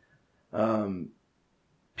 is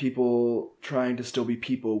people trying to still be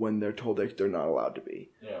people when they're told that they're not allowed to be.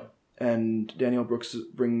 Yeah. And Danielle Brooks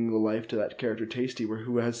bringing the life to that character Tasty,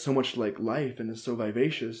 who has so much like life and is so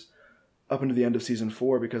vivacious up into the end of season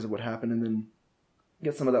 4 because of what happened, and then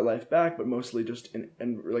get some of that life back, but mostly just in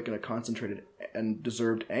a concentrated and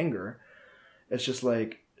deserved anger. It's just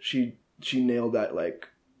like she nailed that, like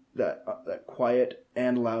that quiet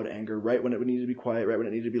and loud anger, right when it needed to be quiet, right when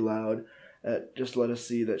it needed to be loud. Just let us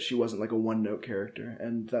see that she wasn't like a one-note character,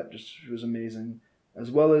 and that just was amazing. As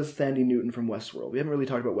well as Thandie Newton from Westworld. We haven't really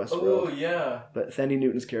talked about Westworld. Oh, yeah. But Thandie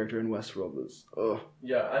Newton's character in Westworld was,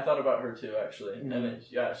 Yeah, I thought about her too, actually. Mm-hmm. And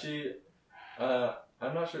she...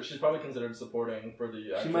 I'm not sure. She's probably considered supporting for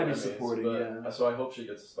the She might be Emmys, supporting, yeah. So I hope she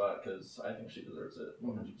gets a spot, because I think she deserves it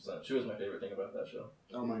 100%. She was my favorite thing about that show.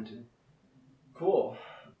 Oh, mine too. Cool.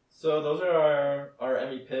 So those are our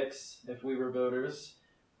Emmy picks, if we were voters.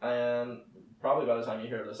 And probably by the time you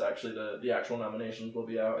hear this, actually, the actual nominations will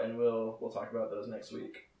be out, and we'll talk about those next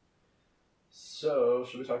week. So,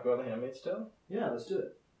 should we talk about The Handmaid's Tale? Yeah, let's do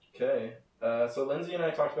it. Okay. So Lindsay and I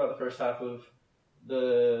talked about the first half of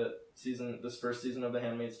the season, this first season of The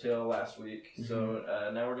Handmaid's Tale last week. Mm-hmm.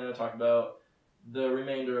 So now we're going to talk about the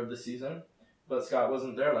remainder of the season. But Scott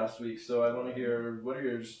wasn't there last week, so I want to hear, what are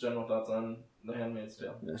your just general thoughts on The Handmaid's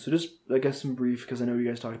Tale? Yeah, so just, I guess, some brief, because I know you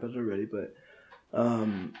guys talked about it already, but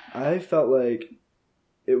I felt like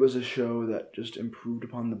it was a show that just improved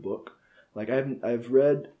upon the book. Like, I've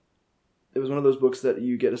read, it was one of those books that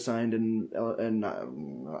you get assigned in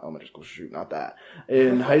elementary school, not that,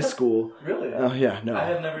 in high school. Really? Oh, yeah, no. I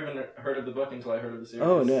had never even heard of the book until I heard of the series.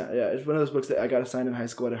 Oh, yeah, it's one of those books that I got assigned in high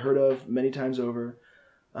school. I'd heard of many times over.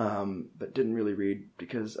 But didn't really read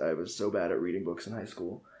because I was so bad at reading books in high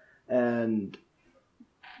school. But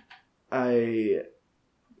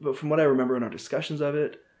from what I remember in our discussions of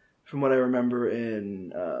it, from what I remember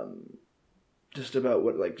in, just about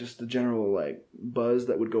what, like, just the general, like, buzz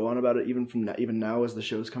that would go on about it, even now as the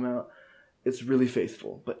shows come out, it's really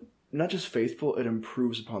faithful. But not just faithful, it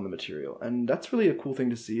improves upon the material. And that's really a cool thing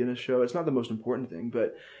to see in a show. It's not the most important thing,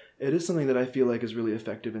 but it is something that I feel like is really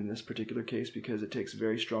effective in this particular case because it takes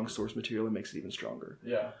very strong source material and makes it even stronger.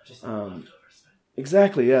 Yeah, just the leftovers.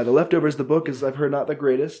 Exactly, yeah. The Leftovers, the book, is, I've heard, not the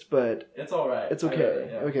greatest, but it's all right. It's okay.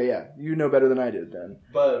 Yeah. Okay, yeah. You know better than I did then.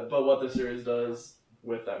 But what the series does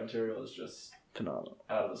with that material is just phenomenal,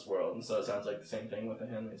 out of this world. And so it sounds like the same thing with The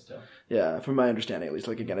Handmaid's Tale. Yeah, from my understanding at least.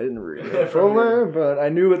 Like, again, I didn't read it fully, but I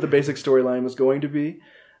knew what the basic storyline was going to be.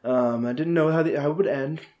 I didn't know how it would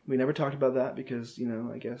end. We never talked about that because,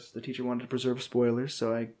 I guess the teacher wanted to preserve spoilers,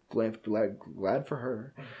 so I glad for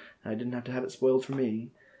her. I didn't have to have it spoiled for me.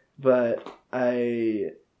 But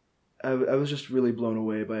I was just really blown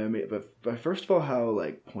away by first of all how,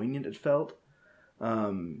 like, poignant it felt,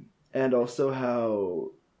 and also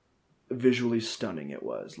how visually stunning it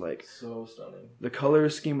was. Like, so stunning. The color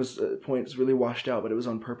scheme was at points really washed out, but it was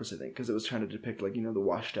on purpose, I think, because it was trying to depict, like, the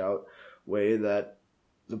washed out way that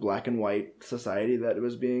the black and white society that it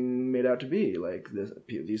was being made out to be. Like,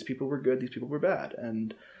 these people were good, these people were bad,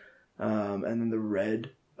 and then the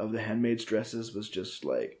red of the handmaid's dresses was just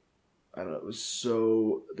like, I don't know, it was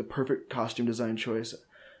so the perfect costume design choice,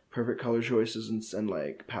 perfect color choices, and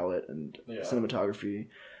like palette and cinematography.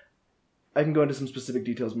 I can go into some specific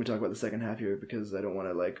details when we talk about the second half here because I don't want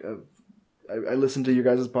to like. I listened to your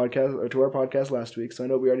guys' podcast or to our podcast last week, so I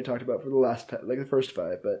know we already talked about for the first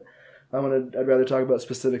 5, but I'd rather talk about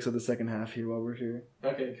specifics of the second half here while we're here.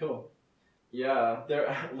 Okay, cool. Yeah,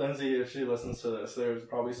 Lindsay, if she listens to this, there's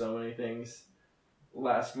probably so many things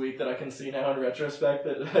last week that I can see now in retrospect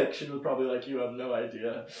that like she was probably like, you have no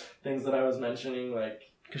idea. Things that I was mentioning, like,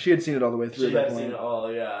 because she had seen it all the way through. She had seen it all,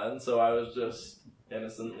 yeah, and so I was just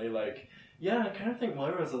innocently like, yeah, I kind of think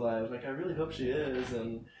Moira's alive. Like, I really hope she is,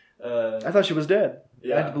 and I thought she was dead.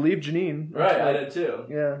 Yeah. I had to believe Janine. Right, I did too.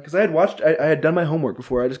 Yeah, because I had done my homework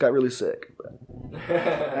before. I just got really sick.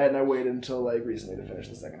 I waited until like recently to finish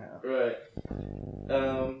the second half. Right.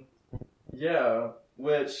 Yeah,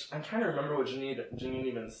 which I'm trying to remember what Janine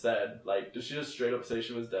even said. Like, did she just straight up say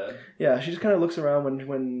she was dead? Yeah, she just kind of looks around when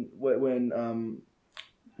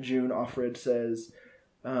June Offred says,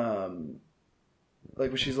 like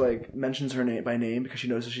when she's like mentions her name by name because she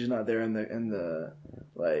notices she's not there in the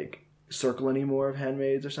like circle anymore of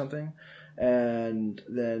handmaids or something, and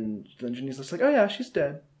then Janine's just like, oh yeah, she's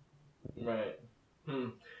dead. Right. I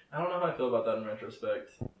don't know how I feel about that in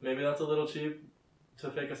retrospect. Maybe that's a little cheap to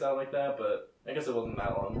fake us out like that, but I guess it wasn't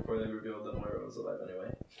that long before they revealed that Moira was alive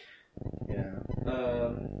anyway.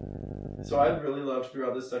 Yeah. So I really loved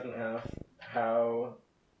throughout this second half how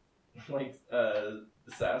like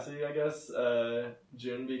sassy, I guess,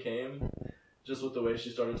 June became, just with the way she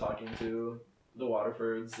started talking to the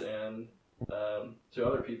Waterfords and to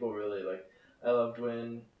other people, really. Like, I loved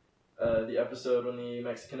when the episode when the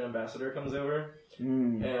Mexican ambassador comes over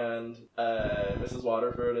and Mrs.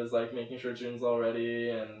 Waterford is like making sure June's all ready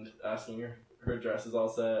and asking her dress is all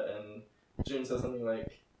set, and June says something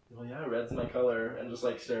like, well, yeah, red's my color, and just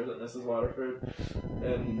like stares at Mrs. Waterford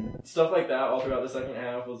and stuff like that all throughout the second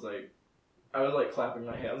half was like, I was like clapping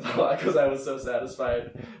my hands a lot because I was so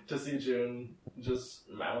satisfied to see June just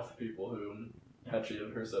mouth people who had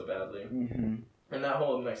treated her so badly. Mm-hmm. And that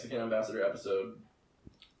whole Mexican ambassador episode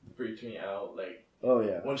freaked me out. Like, oh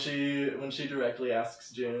yeah, when she directly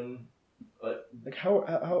asks June, like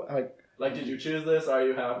how like did you choose this? Are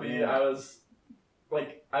you happy? Yeah.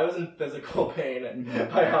 I was in physical pain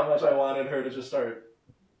by how much I wanted her to just start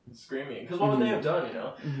screaming. Because what would they have done? You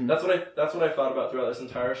know, that's what I thought about throughout this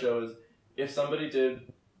entire show is, if somebody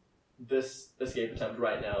did this escape attempt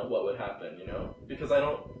right now, what would happen, you know? Because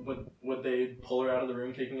would they pull her out of the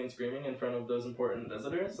room kicking and screaming in front of those important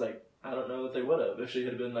visitors? Like, I don't know that they would have. If she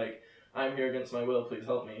had been like, I'm here against my will, please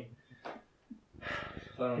help me.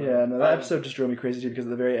 Yeah, no, that episode just drove me crazy too because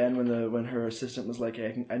at the very end when her assistant was like,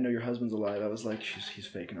 "Hey, I know your husband's alive," I was like, he's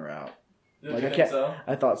faking her out. Did Like you I think can't. so?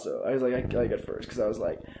 I thought so. I was like at first because I was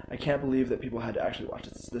like, I can't believe that people had to actually watch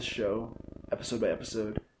this show episode by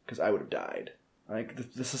episode because I would have died.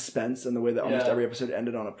 Like the suspense and the way that almost every episode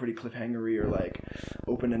ended on a pretty cliffhangery or like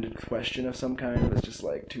open-ended question of some kind was just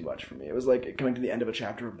like too much for me. It was like coming to the end of a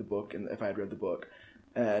chapter of the book, and if I had read the book,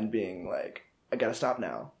 and being like, I gotta stop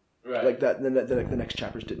now. Right. Like that. Then the next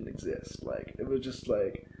chapters didn't exist. Like it was just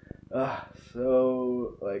like.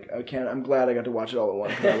 So like I'm glad I got to watch it all at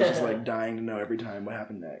once because I was just like dying to know every time what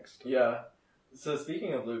happened next. Yeah. So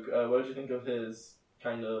speaking of Luke, what did you think of his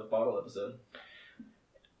kind of bottle episode?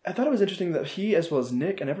 I thought it was interesting that he, as well as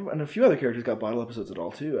Nick and a few other characters, got bottle episodes at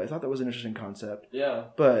all too. I thought that was an interesting concept. Yeah.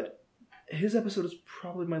 But his episode is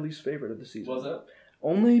probably my least favorite of the season. Was it?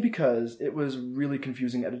 Only because it was really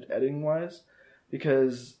confusing editing wise,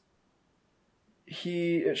 because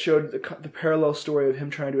it showed the parallel story of him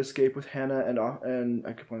trying to escape with Hannah and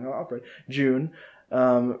I keep calling her Alfred, June,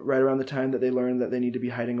 right around the time that they learn that they need to be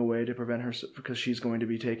hiding away to prevent her because she's going to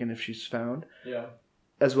be taken if she's found. Yeah.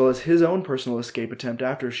 As well as his own personal escape attempt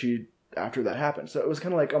after that happened. So it was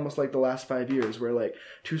kind of like almost like the last 5 years where like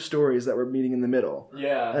two stories that were meeting in the middle.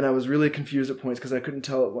 Yeah. And I was really confused at points because I couldn't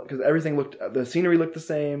tell because the scenery looked the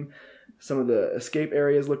same. Some of the escape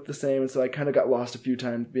areas looked the same, and so I kind of got lost a few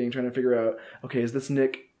times trying to figure out, okay, is this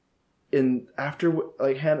Nick after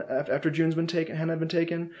June's been taken, Hannah had been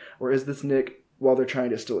taken, or is this Nick while they're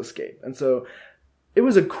trying to still escape? And so it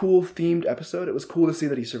was a cool themed episode. It was cool to see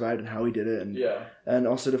that he survived and how he did it, and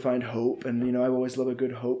also to find hope. And I've always loved a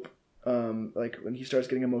good hope. Like when he starts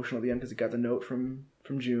getting emotional at the end because he got the note from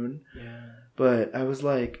June. Yeah. But I was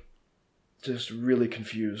like, just really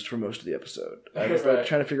confused for most of the episode. I was right. like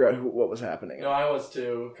trying to figure out what was happening. No, I was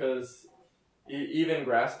too, because even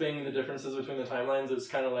grasping the differences between the timelines, it was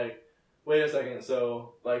kind of like, wait a second,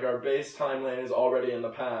 so like our base timeline is already in the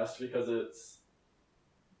past because it's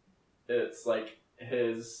like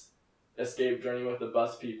his escape journey with the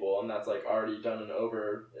bus people, and that's like already done and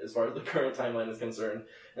over as far as the current timeline is concerned.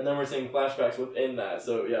 And then we're seeing flashbacks within that,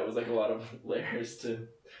 so yeah, it was like a lot of layers to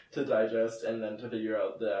digest and then to figure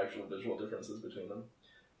out the actual visual differences between them.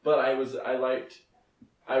 But I was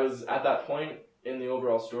at that point in the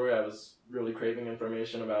overall story, I was really craving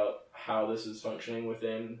information about how this is functioning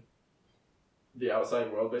within the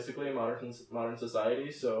outside world, basically, modern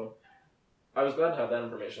society. So I was glad to have that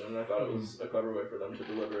information, and I thought it was a clever way for them to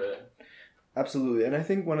deliver it. Absolutely. And I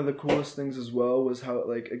think one of the coolest things as well was how,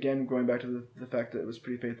 like, again, going back to the fact that it was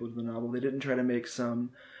pretty faithful to the novel, they didn't try to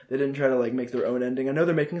like make their own ending. I know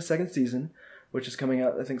they're making a second season, which is coming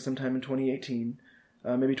out, I think, sometime in 2018,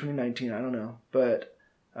 maybe 2019, I don't know. But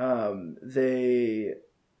they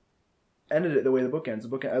ended it the way the book ends.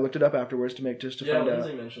 I looked it up afterwards to find out. Yeah,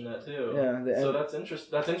 Lindsay mentioned that too. Yeah, so that's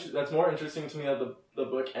interesting. That's more interesting to me that the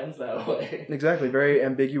book ends that way. Exactly, very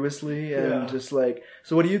ambiguously and just like.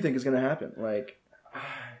 So, what do you think is going to happen? Like,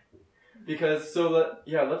 because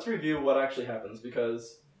let's review what actually happens.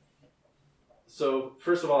 Because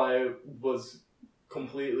first of all, I was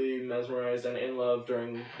completely mesmerized and in love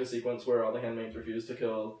during the sequence where all the handmaids refused to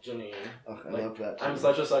kill Janine. Oh, I love that too. I'm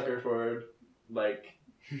such a sucker for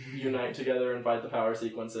unite together and fight the power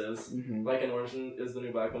sequences. Mm-hmm. Like in Orange is the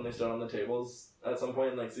New Black when they stood on the tables at some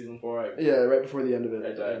point in season 4. Right before the end of it.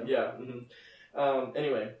 I died. Yeah. Mm-hmm.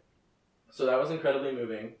 Anyway, so that was incredibly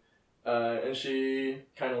moving, and she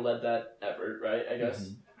kind of led that effort, right? I guess.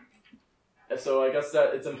 Mm-hmm. So I guess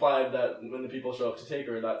that it's implied that when the people show up to take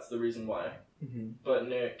her, that's the reason why. Mm-hmm. But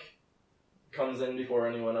Nick comes in before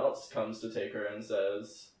anyone else comes to take her and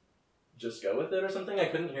says, just go with it or something? I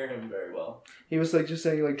couldn't hear him very well. He was just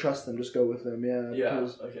saying trust them, just go with them. Yeah. Yeah.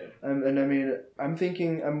 Okay. And I mean,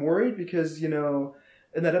 I'm worried because in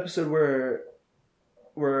that episode where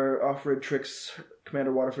Offred tricks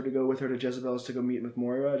Commander Waterford to go with her to Jezebel's to go meet with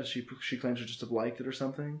Moira, she claims to just have liked it or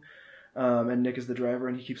something. And Nick is the driver,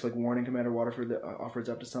 and he keeps warning Commander Waterford that Offred's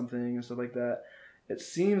up to something and stuff like that. It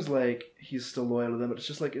seems like he's still loyal to them, but it's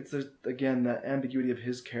just there's again that ambiguity of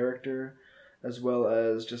his character. As well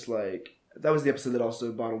as just that was the episode that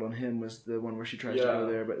also bottled on him, was the one where she tries to go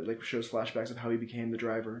there, but it shows flashbacks of how he became the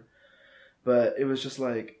driver. But it was just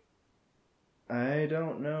I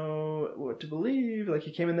don't know what to believe.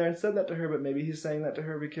 He came in there and said that to her, but maybe he's saying that to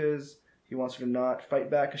her because he wants her to not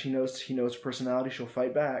fight back because he knows her personality. She'll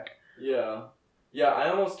fight back. Yeah. Yeah,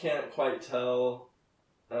 I almost can't quite tell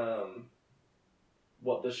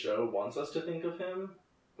what the show wants us to think of him.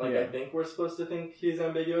 I think we're supposed to think he's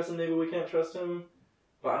ambiguous and maybe we can't trust him.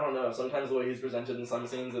 But I don't know. Sometimes the way he's presented in some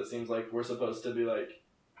scenes, it seems like we're supposed to be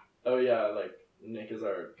oh yeah, Nick is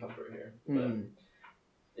our comfort here. But, Mm.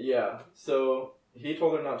 yeah, so he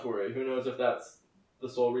told her not to worry. Who knows if that's the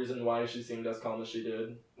sole reason why she seemed as calm as she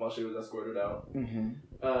did while she was escorted out. Mm-hmm.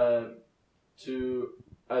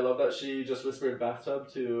 I love that she just whispered bathtub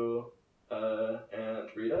to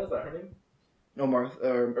Aunt Rita. Is that her name? Oh,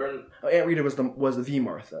 Martha. Aunt Rita was the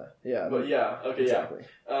Martha. Yeah. But yeah. Okay. Exactly.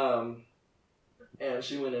 Yeah. And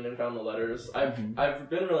she went in and found the letters. I've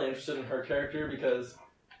been really interested in her character because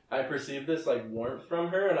I perceive this like warmth from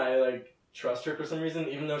her, and I like trust her for some reason,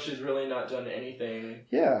 even though she's really not done anything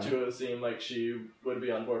to seem like she would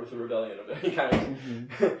be on board with a rebellion of any kind.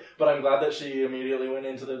 Mm-hmm. But I'm glad that she immediately went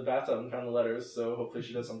into the bathtub and found the letters, so hopefully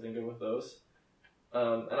she does something good with those.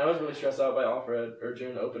 And I was really stressed out by Alfred, or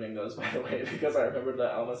June opening those, by the way, because I remembered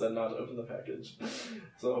that Alma said not to open the package.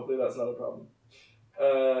 So hopefully that's not a problem.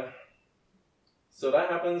 So that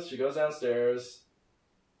happens, she goes downstairs,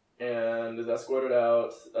 and is escorted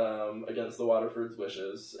out against the Waterfords'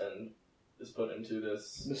 wishes, and is put into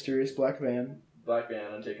this mysterious black van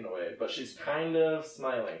and taken away. But she's kind of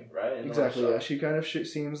smiling, right? Exactly, yeah. She kind of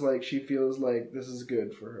seems like she feels like this is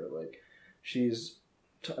good for her. Like, she's...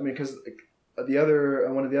 because the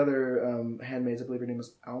other... one of the other handmaids, I believe her name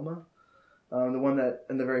was Alma. The one that,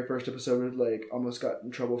 in the very first episode, like, almost got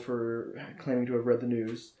in trouble for claiming to have read the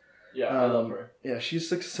news. Yeah, I love her. Yeah, she's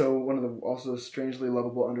so one of the also strangely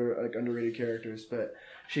lovable underrated characters. But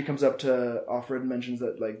she comes up to Alfred and mentions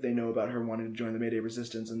that like they know about her wanting to join the Mayday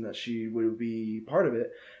Resistance and that she would be part of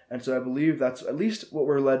it. And so I believe that's at least what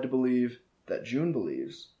we're led to believe that June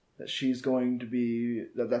believes, that she's going to be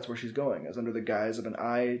that's where she's going, as under the guise of an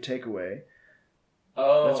eye takeaway.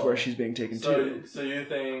 Oh, that's where she's being taken to. So you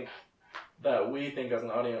think that we think as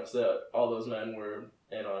an audience that all those men were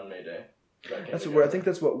in on Mayday? That's where I think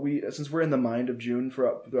that's what we, since we're in the mind of June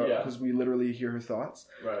because we literally hear her thoughts.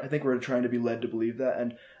 Right. I think we're trying to be led to believe that,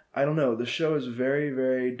 and I don't know. The show is very,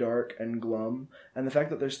 very dark and glum, and the fact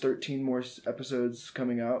that there's 13 more episodes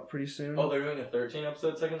coming out pretty soon. Oh, they're doing a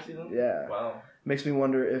 13-episode second season? Yeah. Wow. Makes me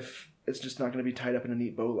wonder if it's just not going to be tied up in a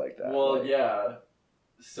neat bow like that. Well, yeah.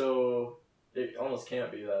 So it almost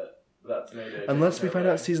can't be that. That's Mayday. Unless we find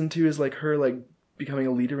out season 2 is like her like becoming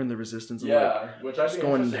a leader in the resistance. And, which I just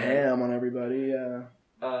going ham on everybody. Yeah.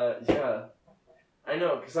 Yeah. I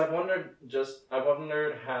know, because I've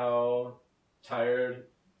wondered how tired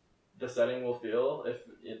the setting will feel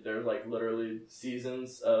if there's like literally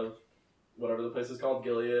seasons of whatever the place is called,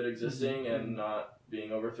 Gilead, existing and not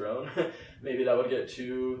being overthrown. Maybe that would get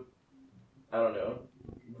too, I don't know,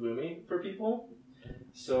 gloomy for people.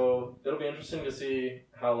 So it'll be interesting to see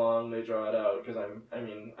how long they draw it out, because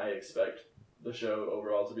I expect the show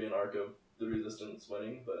overall to be an arc of the Resistance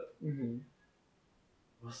winning, but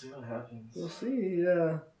we'll see what happens. We'll see,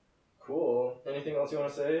 yeah. Cool. Anything else you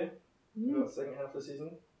want to say about the second half of the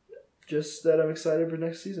season? Just that I'm excited for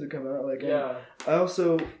next season to come out. Like, yeah. I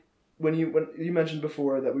also, when you mentioned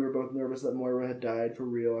before that we were both nervous that Moira had died for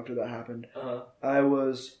real after that happened, I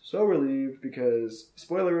was so relieved because,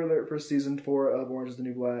 spoiler alert for season 4 of Orange is the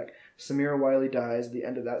New Black, Samira Wiley dies at the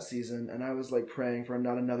end of that season, and I was like praying for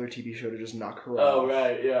not another TV show to just knock her off. Oh,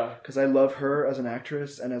 right, yeah. Because I love her as an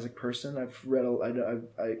actress and as a person. I've read,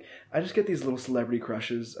 I just get these little celebrity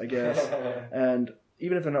crushes, I guess, and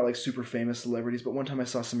even if they're not like super famous celebrities, but one time I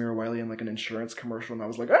saw Samira Wiley in like an insurance commercial, and I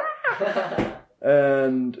was like, ah!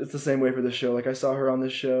 And it's the same way for this show. Like, I saw her on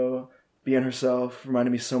this show being herself, reminded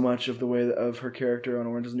me so much of the way of her character on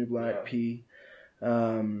Orange is the New Black, P.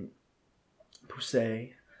 Poussey,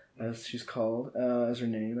 as she's called, as her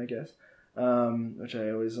name, I guess, which I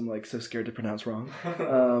always am like so scared to pronounce wrong.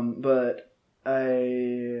 But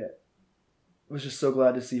I was just so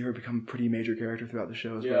glad to see her become a pretty major character throughout the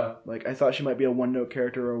show as well. Like, I thought she might be a one-note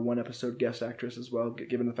character or a one-episode guest actress as well,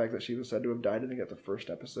 given the fact that she was said to have died, I think, at the first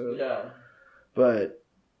episode. Yeah. But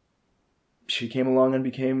she came along and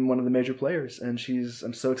became one of the major players, and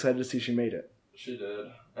I'm so excited to see she made it. She did.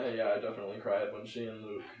 I definitely cried when she and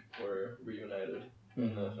Luke were reunited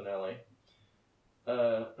in the finale.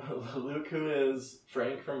 Luke, who is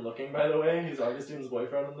Frank from Looking, by the way, he's Augustine's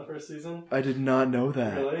boyfriend in the first season. I did not know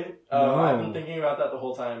that. Really? No. I've been thinking about that the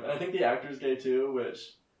whole time. And I think the actor's gay too,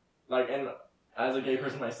 which, like, and as a gay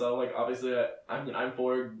person myself, like, obviously I'm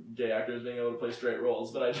for gay actors being able to play straight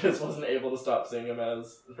roles, but I just wasn't able to stop seeing him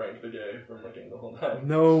as Frank the gay from Looking the whole time.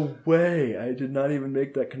 No way! I did not even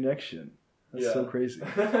make that connection. That's so crazy.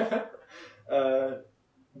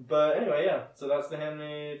 But anyway, yeah. So that's The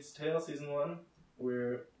Handmaid's Tale season 1.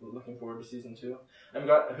 We're looking forward to season 2.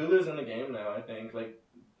 Hulu's in the game now, I think.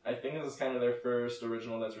 I think this is kind of their first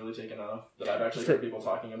original that's really taken off that I've actually heard people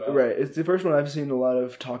talking about. Right. It's the first one I've seen a lot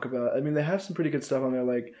of talk about. I mean, they have some pretty good stuff on there.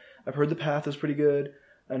 Like, I've heard The Path is pretty good.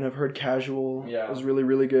 And I've heard Casual Yeah. is really,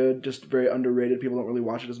 really good. Just very underrated. People don't really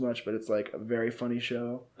watch it as much, but it's like a very funny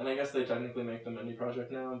show. And I guess they technically make the Mindy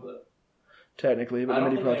Project now, but Technically, but I the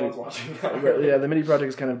don't Mindy think Project, anyone's watching that. but, yeah, the Mindy Project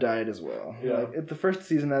has kind of died as well. Yeah. Like the first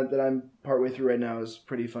season that I'm partway through right now is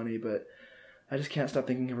pretty funny, but I just can't stop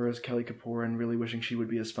thinking of her as Kelly Kapoor and really wishing she would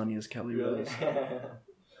be as funny as Kelly Really?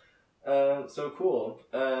 was. So cool.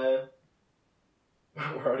 We're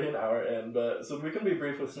already an hour in, but so we can be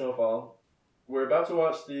brief with Snowfall. We're about to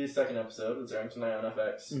watch the second episode. It's airing tonight on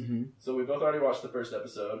FX. Mm-hmm. So we both already watched the first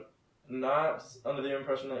episode. Not under the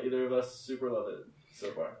impression that either of us super love it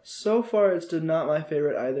so far. So far, it's not my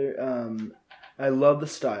favorite either. I love the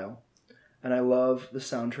style, and I love the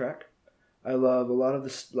soundtrack. I love a lot of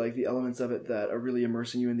the elements of it that are really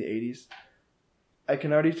immersing you in the 80s. I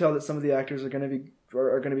can already tell that some of the actors are going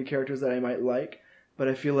to be characters that I might like, but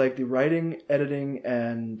I feel like the writing, editing,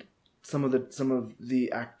 and some of the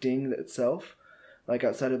acting itself, like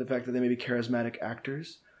outside of the fact that they may be charismatic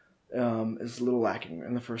actors, is a little lacking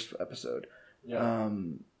in the first episode. Yeah.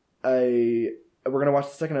 We're gonna watch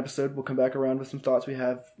the second episode. We'll come back around with some thoughts we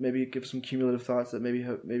have. Maybe give some cumulative thoughts that maybe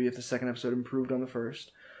if the second episode improved on the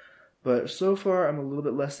first. But so far, I'm a little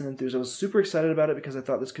bit less than enthused. I was super excited about it because I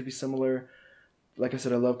thought this could be similar. Like I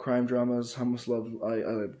said, I love crime dramas. I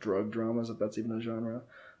love drug dramas, if that's even a genre.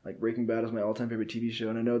 Like Breaking Bad is my all-time favorite TV show,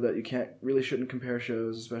 and I know that you shouldn't compare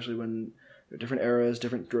shows, especially when they're different eras,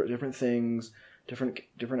 different things, different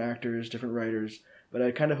actors, different writers. But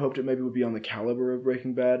I kind of hoped it maybe would be on the caliber of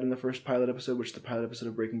Breaking Bad in the first pilot episode, which the pilot episode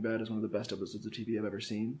of Breaking Bad is one of the best episodes of TV I've ever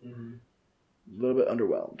seen. Mm-hmm. A little bit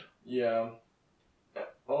underwhelmed. Yeah.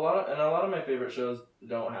 A lot of my favorite shows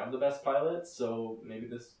don't have the best pilots, so maybe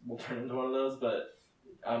this will turn into one of those, but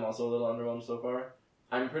I'm also a little underwhelmed so far.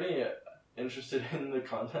 I'm pretty interested in the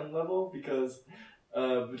content level because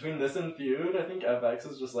between this and Feud, I think FX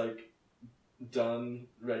is just like done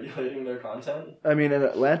regulating their content. I mean, and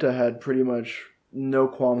Atlanta had pretty much no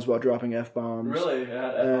qualms about dropping F-bombs. Really? It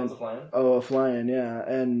had F-bombs flying? Oh, flying, yeah.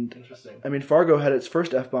 And interesting. I mean, Fargo had its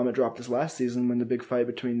first F-bomb. It dropped this last season when the big fight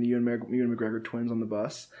between the Ewan McGregor twins on the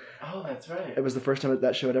bus. Oh, that's right. It was the first time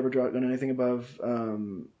that show had ever done anything above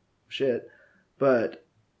shit. But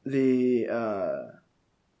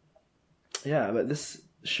but this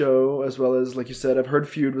show, as well as, like you said, I've heard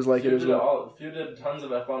Feud was like Feud it as well. Feud did tons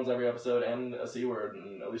of F-bombs every episode and a C word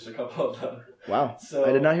in at least a couple of them. Wow. So,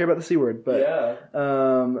 I did not hear about the C word, but yeah.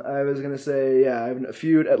 I was going to say,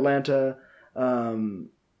 Feud, Atlanta,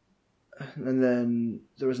 and then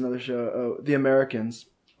there was another show, The Americans,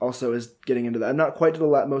 also is getting into that. I'm not quite to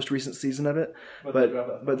the most recent seation of it,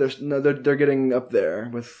 but they're getting up there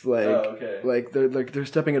with they're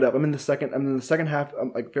stepping it up. I'm in the second half,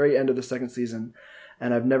 like very end of the second season,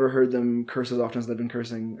 and I've never heard them curse as often as they've been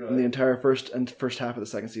cursing in the entire first half of the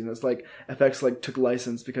second season. It's like FX took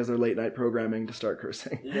license because they're late night programming to start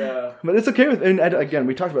cursing. Yeah, but it's okay with. And again,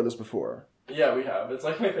 we talked about this before. Yeah, we have. It's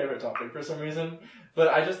like my favorite topic for some reason, but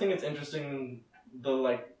I just think it's interesting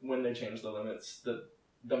when they change the limits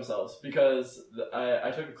themselves, because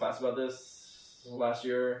I took a class about this last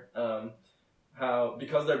year. How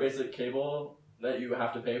because they're basic cable that you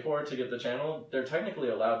have to pay for to get the channel, they're technically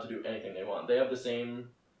allowed to do anything they want. They have the same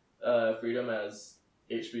freedom as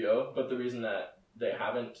HBO, but the reason that they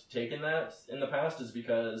haven't taken that in the past is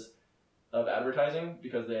because of advertising,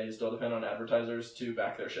 because they still depend on advertisers to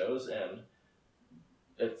back their shows, and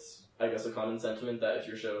it's, I guess, a common sentiment that if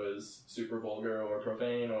your show is super vulgar or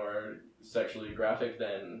profane or sexually graphic,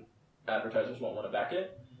 then advertisers won't want to back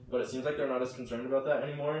it. But it seems like they're not as concerned about that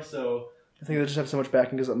anymore, so I think they just have so much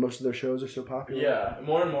backing because most of their shows are so popular. Yeah,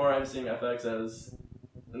 more and more I'm seeing FX as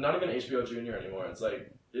not even HBO Junior anymore.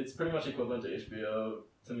 It's pretty much equivalent to HBO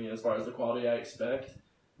to me as far as the quality I expect.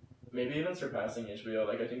 Maybe even surpassing HBO.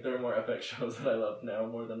 I think there are more FX shows that I love now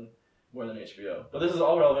more than HBO. But this is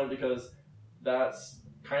all relevant because that's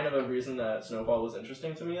kind of a reason that Snowfall was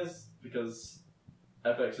interesting to me, is because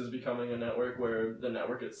FX is becoming a network where the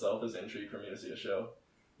network itself is intrigued for me to see a show.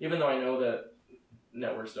 Even though I know that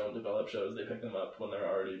networks don't develop shows, they pick them up when they're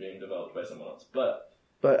already being developed by someone else. But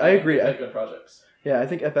I agree. They make good projects. Yeah, I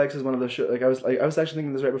think FX is one of those shows. I was actually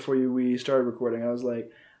thinking this right before we started recording. I was like,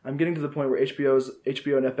 I'm getting to the point where HBO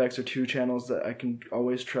and FX are two channels that I can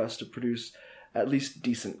always trust to produce at least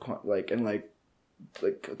decent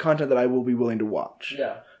content that I will be willing to watch.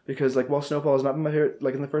 Yeah. Because while Snowfall is not my favorite,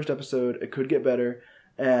 in the first episode, it could get better.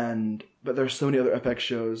 But there's so many other FX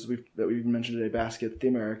shows that we've mentioned today: Basket, The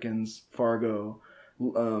Americans, Fargo,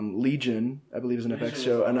 Legion, I believe is an FX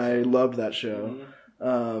show, and I loved that show.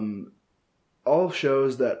 Mm-hmm. All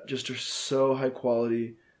shows that just are so high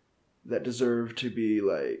quality that deserve to be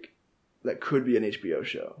that could be an HBO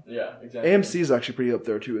show. Yeah, exactly. AMC is actually pretty up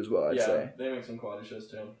there too as well, I'd say. They make some quality shows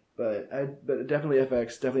too. But definitely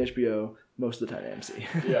FX, definitely HBO, most of the time AMC.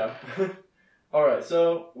 Yeah. Alright,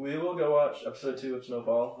 so we will go watch episode 2 of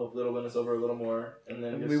Snowfall. Hopefully it'll win us over a little more. And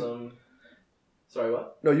then give some... Sorry,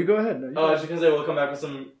 what? No, you go ahead. I was just going to say we'll come back with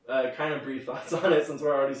some kind of brief thoughts on it since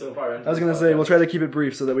we're already so far into I was going to say, we'll try to keep it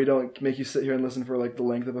brief so that we don't make you sit here and listen for like the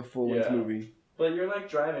length of a full-length movie. But you're like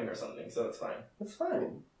driving or something, so it's fine. That's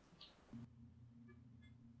fine.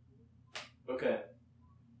 Okay.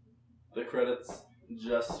 The credits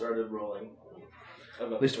just started rolling.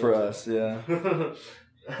 At least for us, yeah.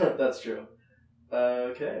 That's true.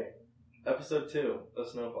 Okay. Episode 2 of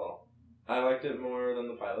Snowfall. I liked it more than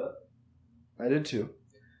the pilot. I did too.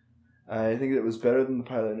 I think it was better than the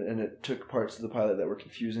pilot, and it took parts of the pilot that were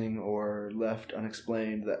confusing or left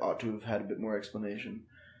unexplained that ought to have had a bit more explanation,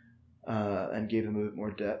 and gave them a bit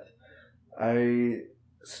more depth. I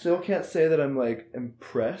still can't say that I'm, like,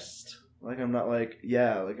 impressed. Like, I'm not like,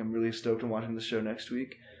 like, I'm really stoked on watching the show next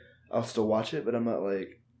week. I'll still watch it, but I'm not,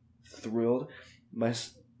 like, thrilled.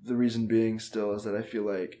 The reason being still is that I feel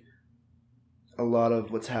like a lot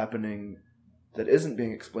of what's happening that isn't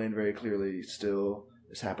being explained very clearly still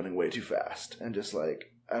is happening way too fast. And just,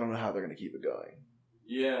 like, I don't know how they're going to keep it going.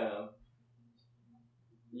 Yeah.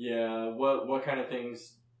 Yeah. What kind of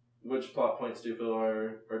things, which plot points do you feel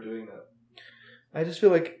are doing that? I just feel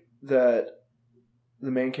like that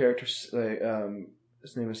the main character, like,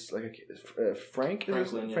 his name is, like, Frank?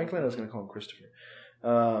 Franklin, yeah. Franklin? I was going to call him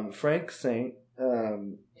Christopher. Frank Saint,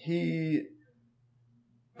 he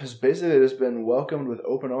has basically just been welcomed with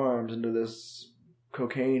open arms into this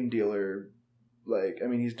cocaine dealer. Like, I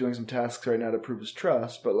mean, he's doing some tasks right now to prove his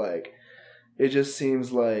trust, but, like, it just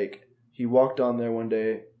seems like he walked on there one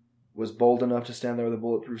day, was bold enough to stand there with a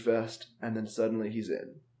bulletproof vest, and then suddenly he's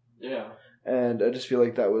in. Yeah. And I just feel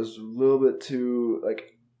like that was a little bit too,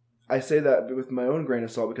 like, I say that with my own grain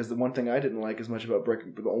of salt because the one thing I didn't like as much about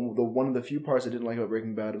one of the few parts I didn't like about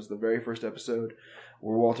Breaking Bad was the very first episode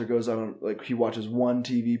where Walter goes on, like, he watches one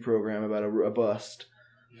TV program about a bust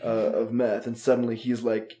of meth, and suddenly he's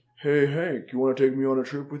like, "Hey Hank, you want to take me on a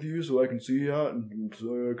trip with you so I can see how and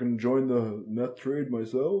so I can join the meth trade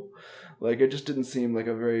myself?" Like, it just didn't seem like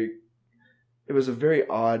it was a very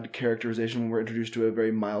odd characterization when we're introduced to a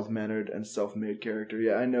very mild-mannered and self-made character.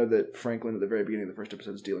 Yeah, I know that Franklin at the very beginning of the first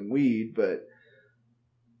episode is dealing weed, but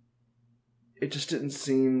it just didn't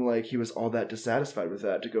seem like he was all that dissatisfied with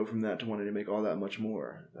that to go from that to wanting to make all that much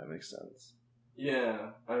more. If that makes sense.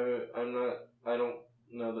 Yeah, I don't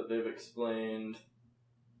know that they've explained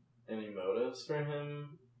any motives for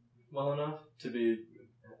him well enough to be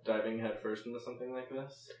diving headfirst into something like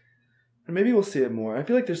this. And maybe we'll see it more. I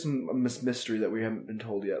feel like there's some mystery that we haven't been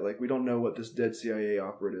told yet. Like, we don't know what this dead CIA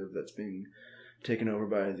operative that's being taken over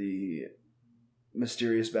by the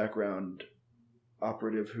mysterious background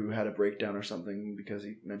operative who had a breakdown or something, because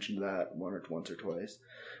he mentioned that once or twice.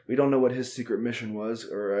 We don't know what his secret mission was,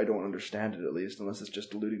 or I don't understand it at least, unless it's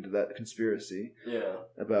just alluding to that conspiracy. Yeah.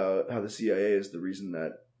 About how the CIA is the reason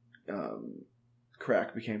that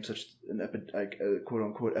crack became such a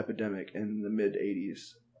quote-unquote epidemic in the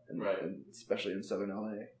mid-'80s. Right. And especially in southern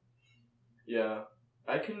LA. Yeah.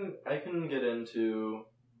 I can get into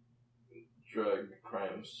drug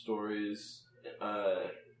crime stories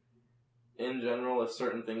in general if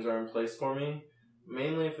certain things are in place for me.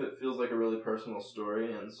 Mainly if it feels like a really personal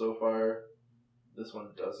story, and so far this one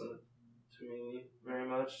doesn't to me very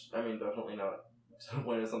much. I mean, definitely not to the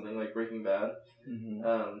point of something like Breaking Bad.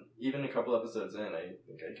 Mm-hmm. Even a couple episodes in, I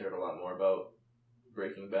think I cared a lot more about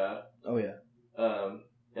Breaking Bad. Oh yeah.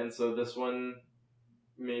 And so this one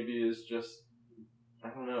maybe is just, I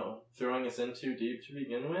don't know, throwing us in too deep to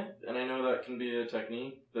begin with. And I know that can be a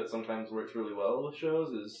technique that sometimes works really well with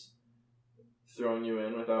shows, is throwing you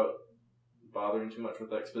in without bothering too much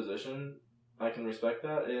with exposition. I can respect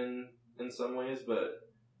that in some ways, but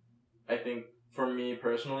I think for me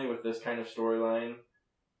personally, with this kind of storyline,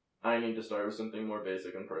 I need to start with something more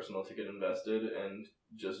basic and personal to get invested, and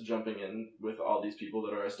just jumping in with all these people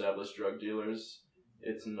that are established drug dealers,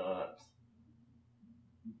 it's not...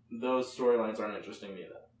 Those storylines aren't interesting to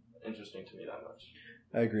me that much.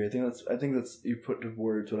 I agree. I think that's you put to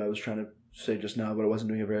words what I was trying to say just now, but I wasn't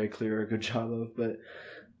doing a very clear or good job of. But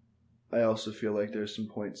I also feel like there's some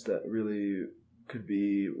points that really could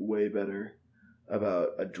be way better about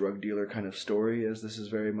a drug dealer kind of story, as this is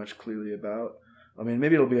very much clearly about. I mean,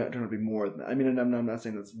 maybe it'll turn out to be more than that. I mean, and I'm not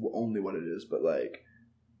saying that's only what it is, but like,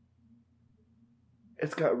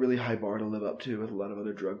 it's got a really high bar to live up to with a lot of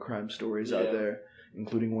other drug crime stories out there.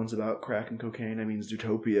 including ones about crack and cocaine. I mean,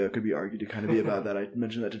 Zootopia could be argued to kind of be about that. I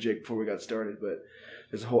mentioned that to Jake before we got started, but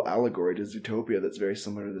there's a whole allegory to Zootopia that's very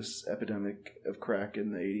similar to this epidemic of crack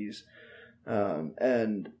in the 80s.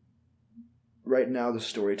 And right now the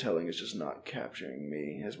storytelling is just not capturing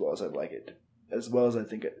me as well as I'd like it, as well as I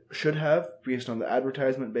think it should have, based on the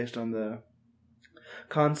advertisement, based on the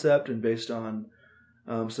concept, and based on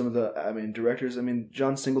some of the directors.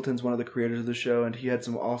 John Singleton's one of the creators of the show, and he had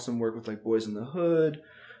some awesome work with like Boys in the Hood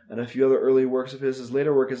and a few other early works of his. His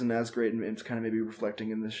later work isn't as great, and it's kind of maybe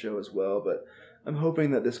reflecting in this show as well, but I'm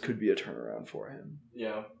hoping that this could be a turnaround for him.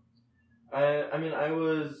 Yeah. I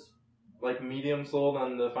was like medium sold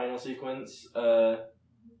on the final sequence, where,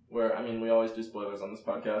 we always do spoilers on this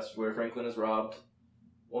podcast, where Franklin is robbed.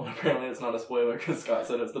 Well, apparently it's not a spoiler because Scott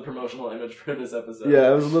said it's the promotional image for this episode. Yeah,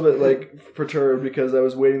 I was a little bit perturbed because I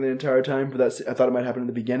was waiting the entire time for that. I thought it might happen in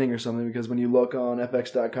the beginning or something, because when you look on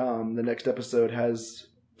FX.com, the next episode has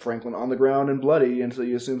Franklin on the ground and bloody, and so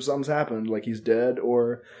you assume something's happened, like he's dead,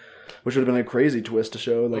 or which would have been a crazy twist to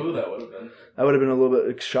show. Like, that would have been. I would have been a little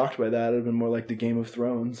bit shocked by that. It would have been more like the Game of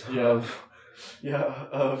Thrones. Of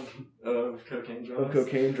cocaine dramas. Of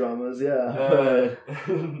cocaine dramas, yeah.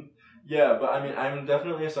 Yeah, but I'm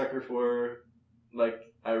definitely a sucker for, like,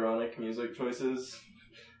 ironic music choices.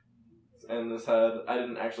 And this I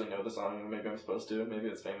didn't actually know the song, maybe I'm supposed to, maybe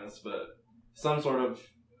it's famous, but some sort of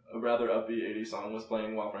a rather upbeat 80s song was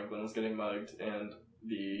playing while Franklin was getting mugged, and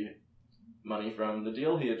the money from the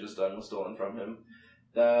deal he had just done was stolen from him.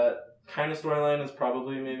 That kind of storyline is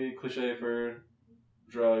probably maybe cliche for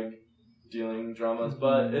drug dealing dramas,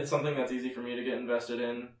 but it's something that's easy for me to get invested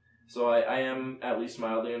in. So I am at least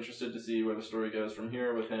mildly interested to see where the story goes from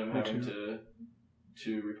here, with him having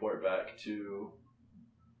to report back to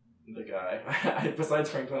the guy. Besides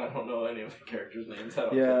Franklin, I don't know any of the characters' names. I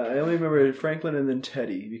only remember Franklin and then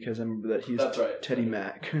Teddy, because I remember that he's Teddy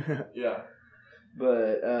Mack. Yeah.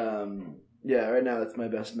 But, right now that's my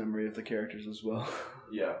best memory of the characters as well.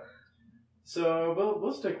 Yeah. So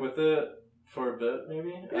we'll stick with it for a bit,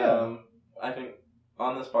 maybe. Yeah. I think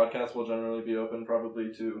on this podcast we'll generally be open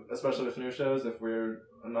probably to, especially with new shows, if we're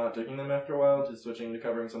not digging them after a while, to switching to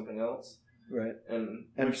covering something else. Right. And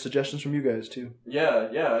suggestions from you guys too.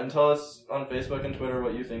 Yeah, and tell us on Facebook and Twitter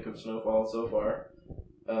what you think of Snowfall so far.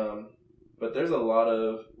 But there's a lot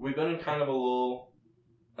of, we've been in kind of a little,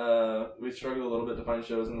 we've struggled a little bit to find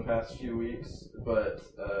shows in the past few weeks, but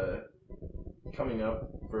coming up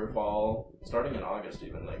for fall, starting in August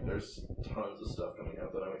even, like, there's tons of stuff coming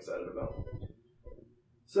out that I'm excited about.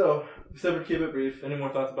 So, except for keep it brief, any more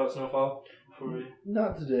thoughts about Snowfall before we...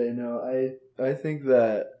 Not today, no. I think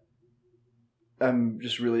that I'm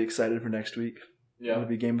just really excited for next week. Yeah. It'll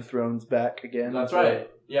be Game of Thrones back again. That's right.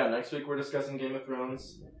 Yeah, next week we're discussing Game of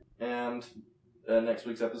Thrones, and next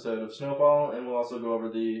week's episode of Snowfall, and we'll also go over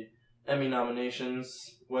the Emmy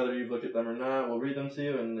nominations, whether you've looked at them or not. We'll read them to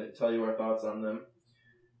you and tell you our thoughts on them.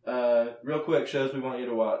 Real quick, shows we want you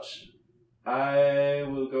to watch. I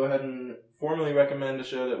will go ahead and formally recommend a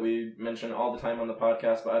show that we mention all the time on the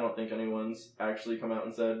podcast, but I don't think anyone's actually come out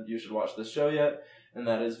and said you should watch this show yet, and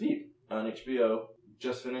that is Veep on HBO.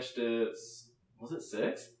 Just finished its, was it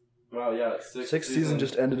 6? Wow, yeah, it's 6th Sixth season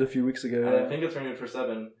just ended a few weeks ago. And I think it's renewed for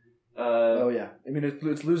 7.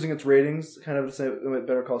 It's losing its ratings, kind of the same way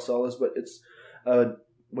Better Call Saul is, but it's,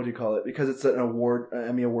 what do you call it? Because it's an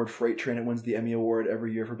Emmy Award freight train, it wins the Emmy Award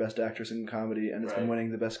every year for Best Actress in Comedy, and it's been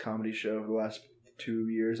winning the Best Comedy Show over the last 2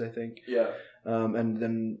 years, I think. Yeah. And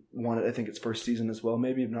then won it, I think, its first season as well,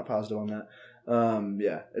 maybe. I'm not positive on that.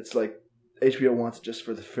 It's like HBO wants it just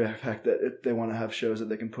for the fact that they want to have shows that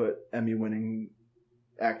they can put Emmy-winning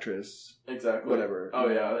actress. Exactly. Whatever. Oh,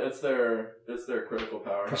 yeah. It's their critical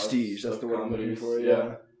power. Prestige, that's the word I'm looking for,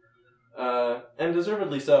 yeah. And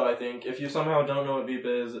deservedly so, I think. If you somehow don't know what Veep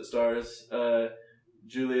is, it stars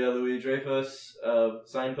Julia Louis-Dreyfus of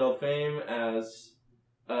Seinfeld fame as...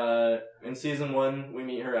 in season 1, we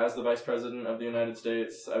meet her as the Vice President of the United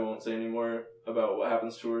States. I won't say any more about what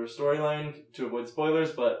happens to her storyline to avoid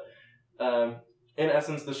spoilers, but in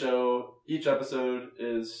essence, the show, each episode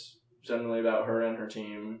is generally about her and her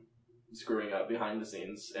team screwing up behind the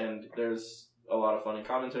scenes, and there's a lot of funny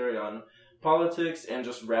commentary on politics and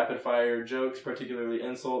just rapid-fire jokes, particularly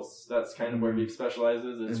insults. That's kind of where Veep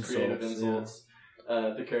specializes, is creative insults.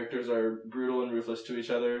 Yeah. The characters are brutal and ruthless to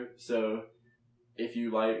each other, so if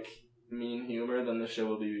you like mean humor, then this show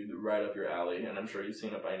will be right up your alley, and I'm sure you've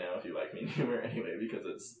seen it by now if you like mean humor anyway, because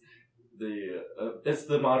it's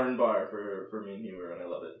the modern bar for mean humor, and I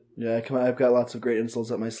love it. Yeah, I've got lots of great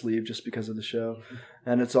insults up my sleeve just because of the show,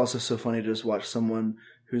 and it's also so funny to just watch someone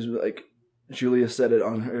who's like, Julia said it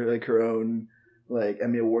on her own, like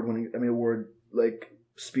Emmy Award like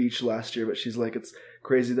speech last year, but she's like, it's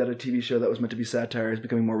crazy that a TV show that was meant to be satire is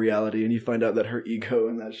becoming more reality, and you find out that her ego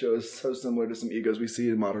in that show is so similar to some egos we see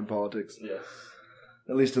in modern politics. Yes.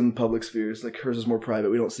 At least in public spheres. Like, hers is more private.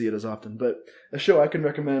 We don't see it as often. But a show I can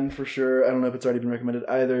recommend for sure. I don't know if it's already been recommended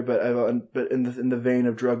either, but in the vein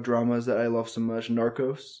of drug dramas that I love so much,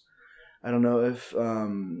 Narcos. I don't know if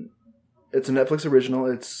it's a Netflix original.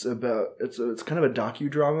 It's kind of a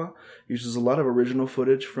docudrama. Uses a lot of original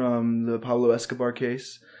footage from the Pablo Escobar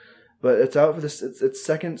case. But it's out for this. Its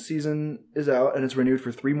second season is out, and it's renewed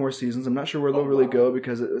for 3 more seasons. I'm not sure where they'll really go,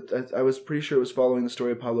 because I was pretty sure it was following the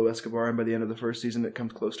story of Pablo Escobar, and by the end of the first season, it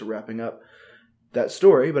comes close to wrapping up that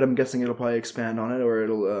story. But I'm guessing it'll probably expand on it, or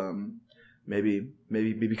it'll maybe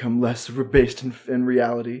become less based in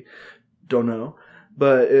reality. Don't know.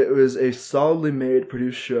 But it was a solidly made,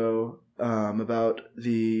 produced show about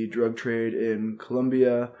the drug trade in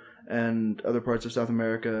Colombia and other parts of South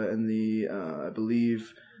America, and the I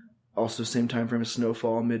believe. Also, same time frame as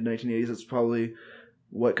Snowfall, mid-1980s. That's probably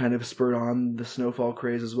what kind of spurred on the Snowfall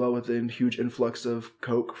craze as well, with a huge influx of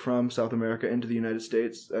coke from South America into the United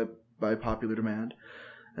States by popular demand.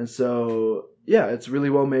 And so, yeah, it's really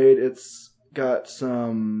well made. It's got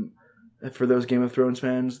some, for those Game of Thrones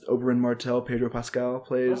fans, Oberyn Martell, Pedro Pascal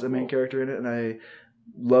plays a main character in it, and I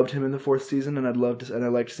loved him in the 4th season, and I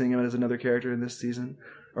liked seeing him as another character in this season,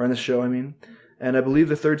 or in this show, I mean. And I believe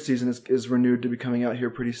the 3rd season is renewed to be coming out here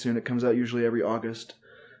pretty soon. It comes out usually every August.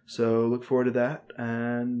 So look forward to that.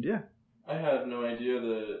 And yeah. I had no idea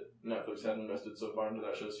that Netflix had invested so far into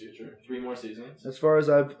that show's future. 3 more seasons? As far as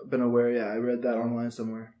I've been aware, yeah. I read that online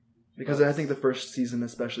somewhere. Because I think the first season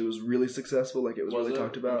especially was really successful. Like, it was really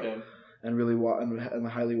talked about. Okay. And really and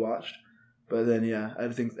highly watched. But then, yeah,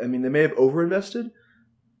 I mean, they may have overinvested.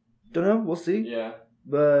 Don't know. We'll see. Yeah.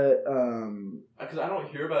 But, because I don't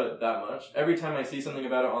hear about it that much. Every time I see something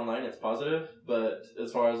about it online, it's positive. But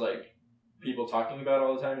as far as, like, people talking about it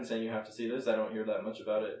all the time and saying you have to see this, I don't hear that much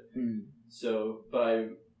about it. So, but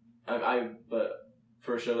but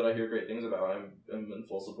for a show that I hear great things about, I'm in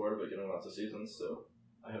full support of it getting lots of seasons. So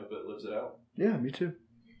I hope it lives it out. Yeah, me too.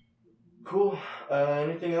 Cool.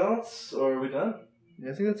 Anything else, or are we done?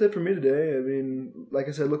 Yeah, I think that's it for me today. I mean, like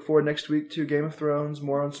I said, look forward next week to Game of Thrones,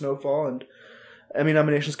 more on Snowfall, and Emmy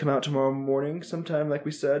nominations come out tomorrow morning sometime, like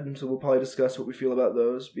we said, and so we'll probably discuss what we feel about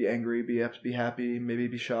those. Be angry, be happy, maybe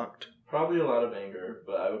be shocked. Probably a lot of anger,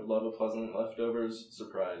 but I would love a pleasant leftovers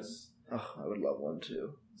surprise. Oh, I would love one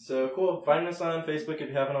too. So cool. Find us on Facebook if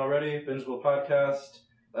you haven't already. Bingeable Podcast.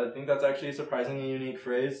 I think that's actually a surprisingly unique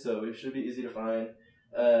phrase, so it should be easy to find.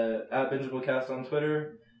 At BingeableCast on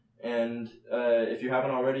Twitter. And if you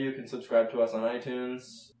haven't already, you can subscribe to us on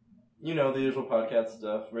iTunes. You know, the usual podcast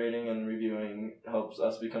stuff. Rating and reviewing helps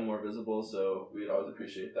us become more visible, so we'd always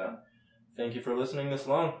appreciate that. Thank you for listening this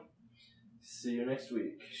long. See you next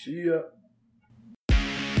week. See ya.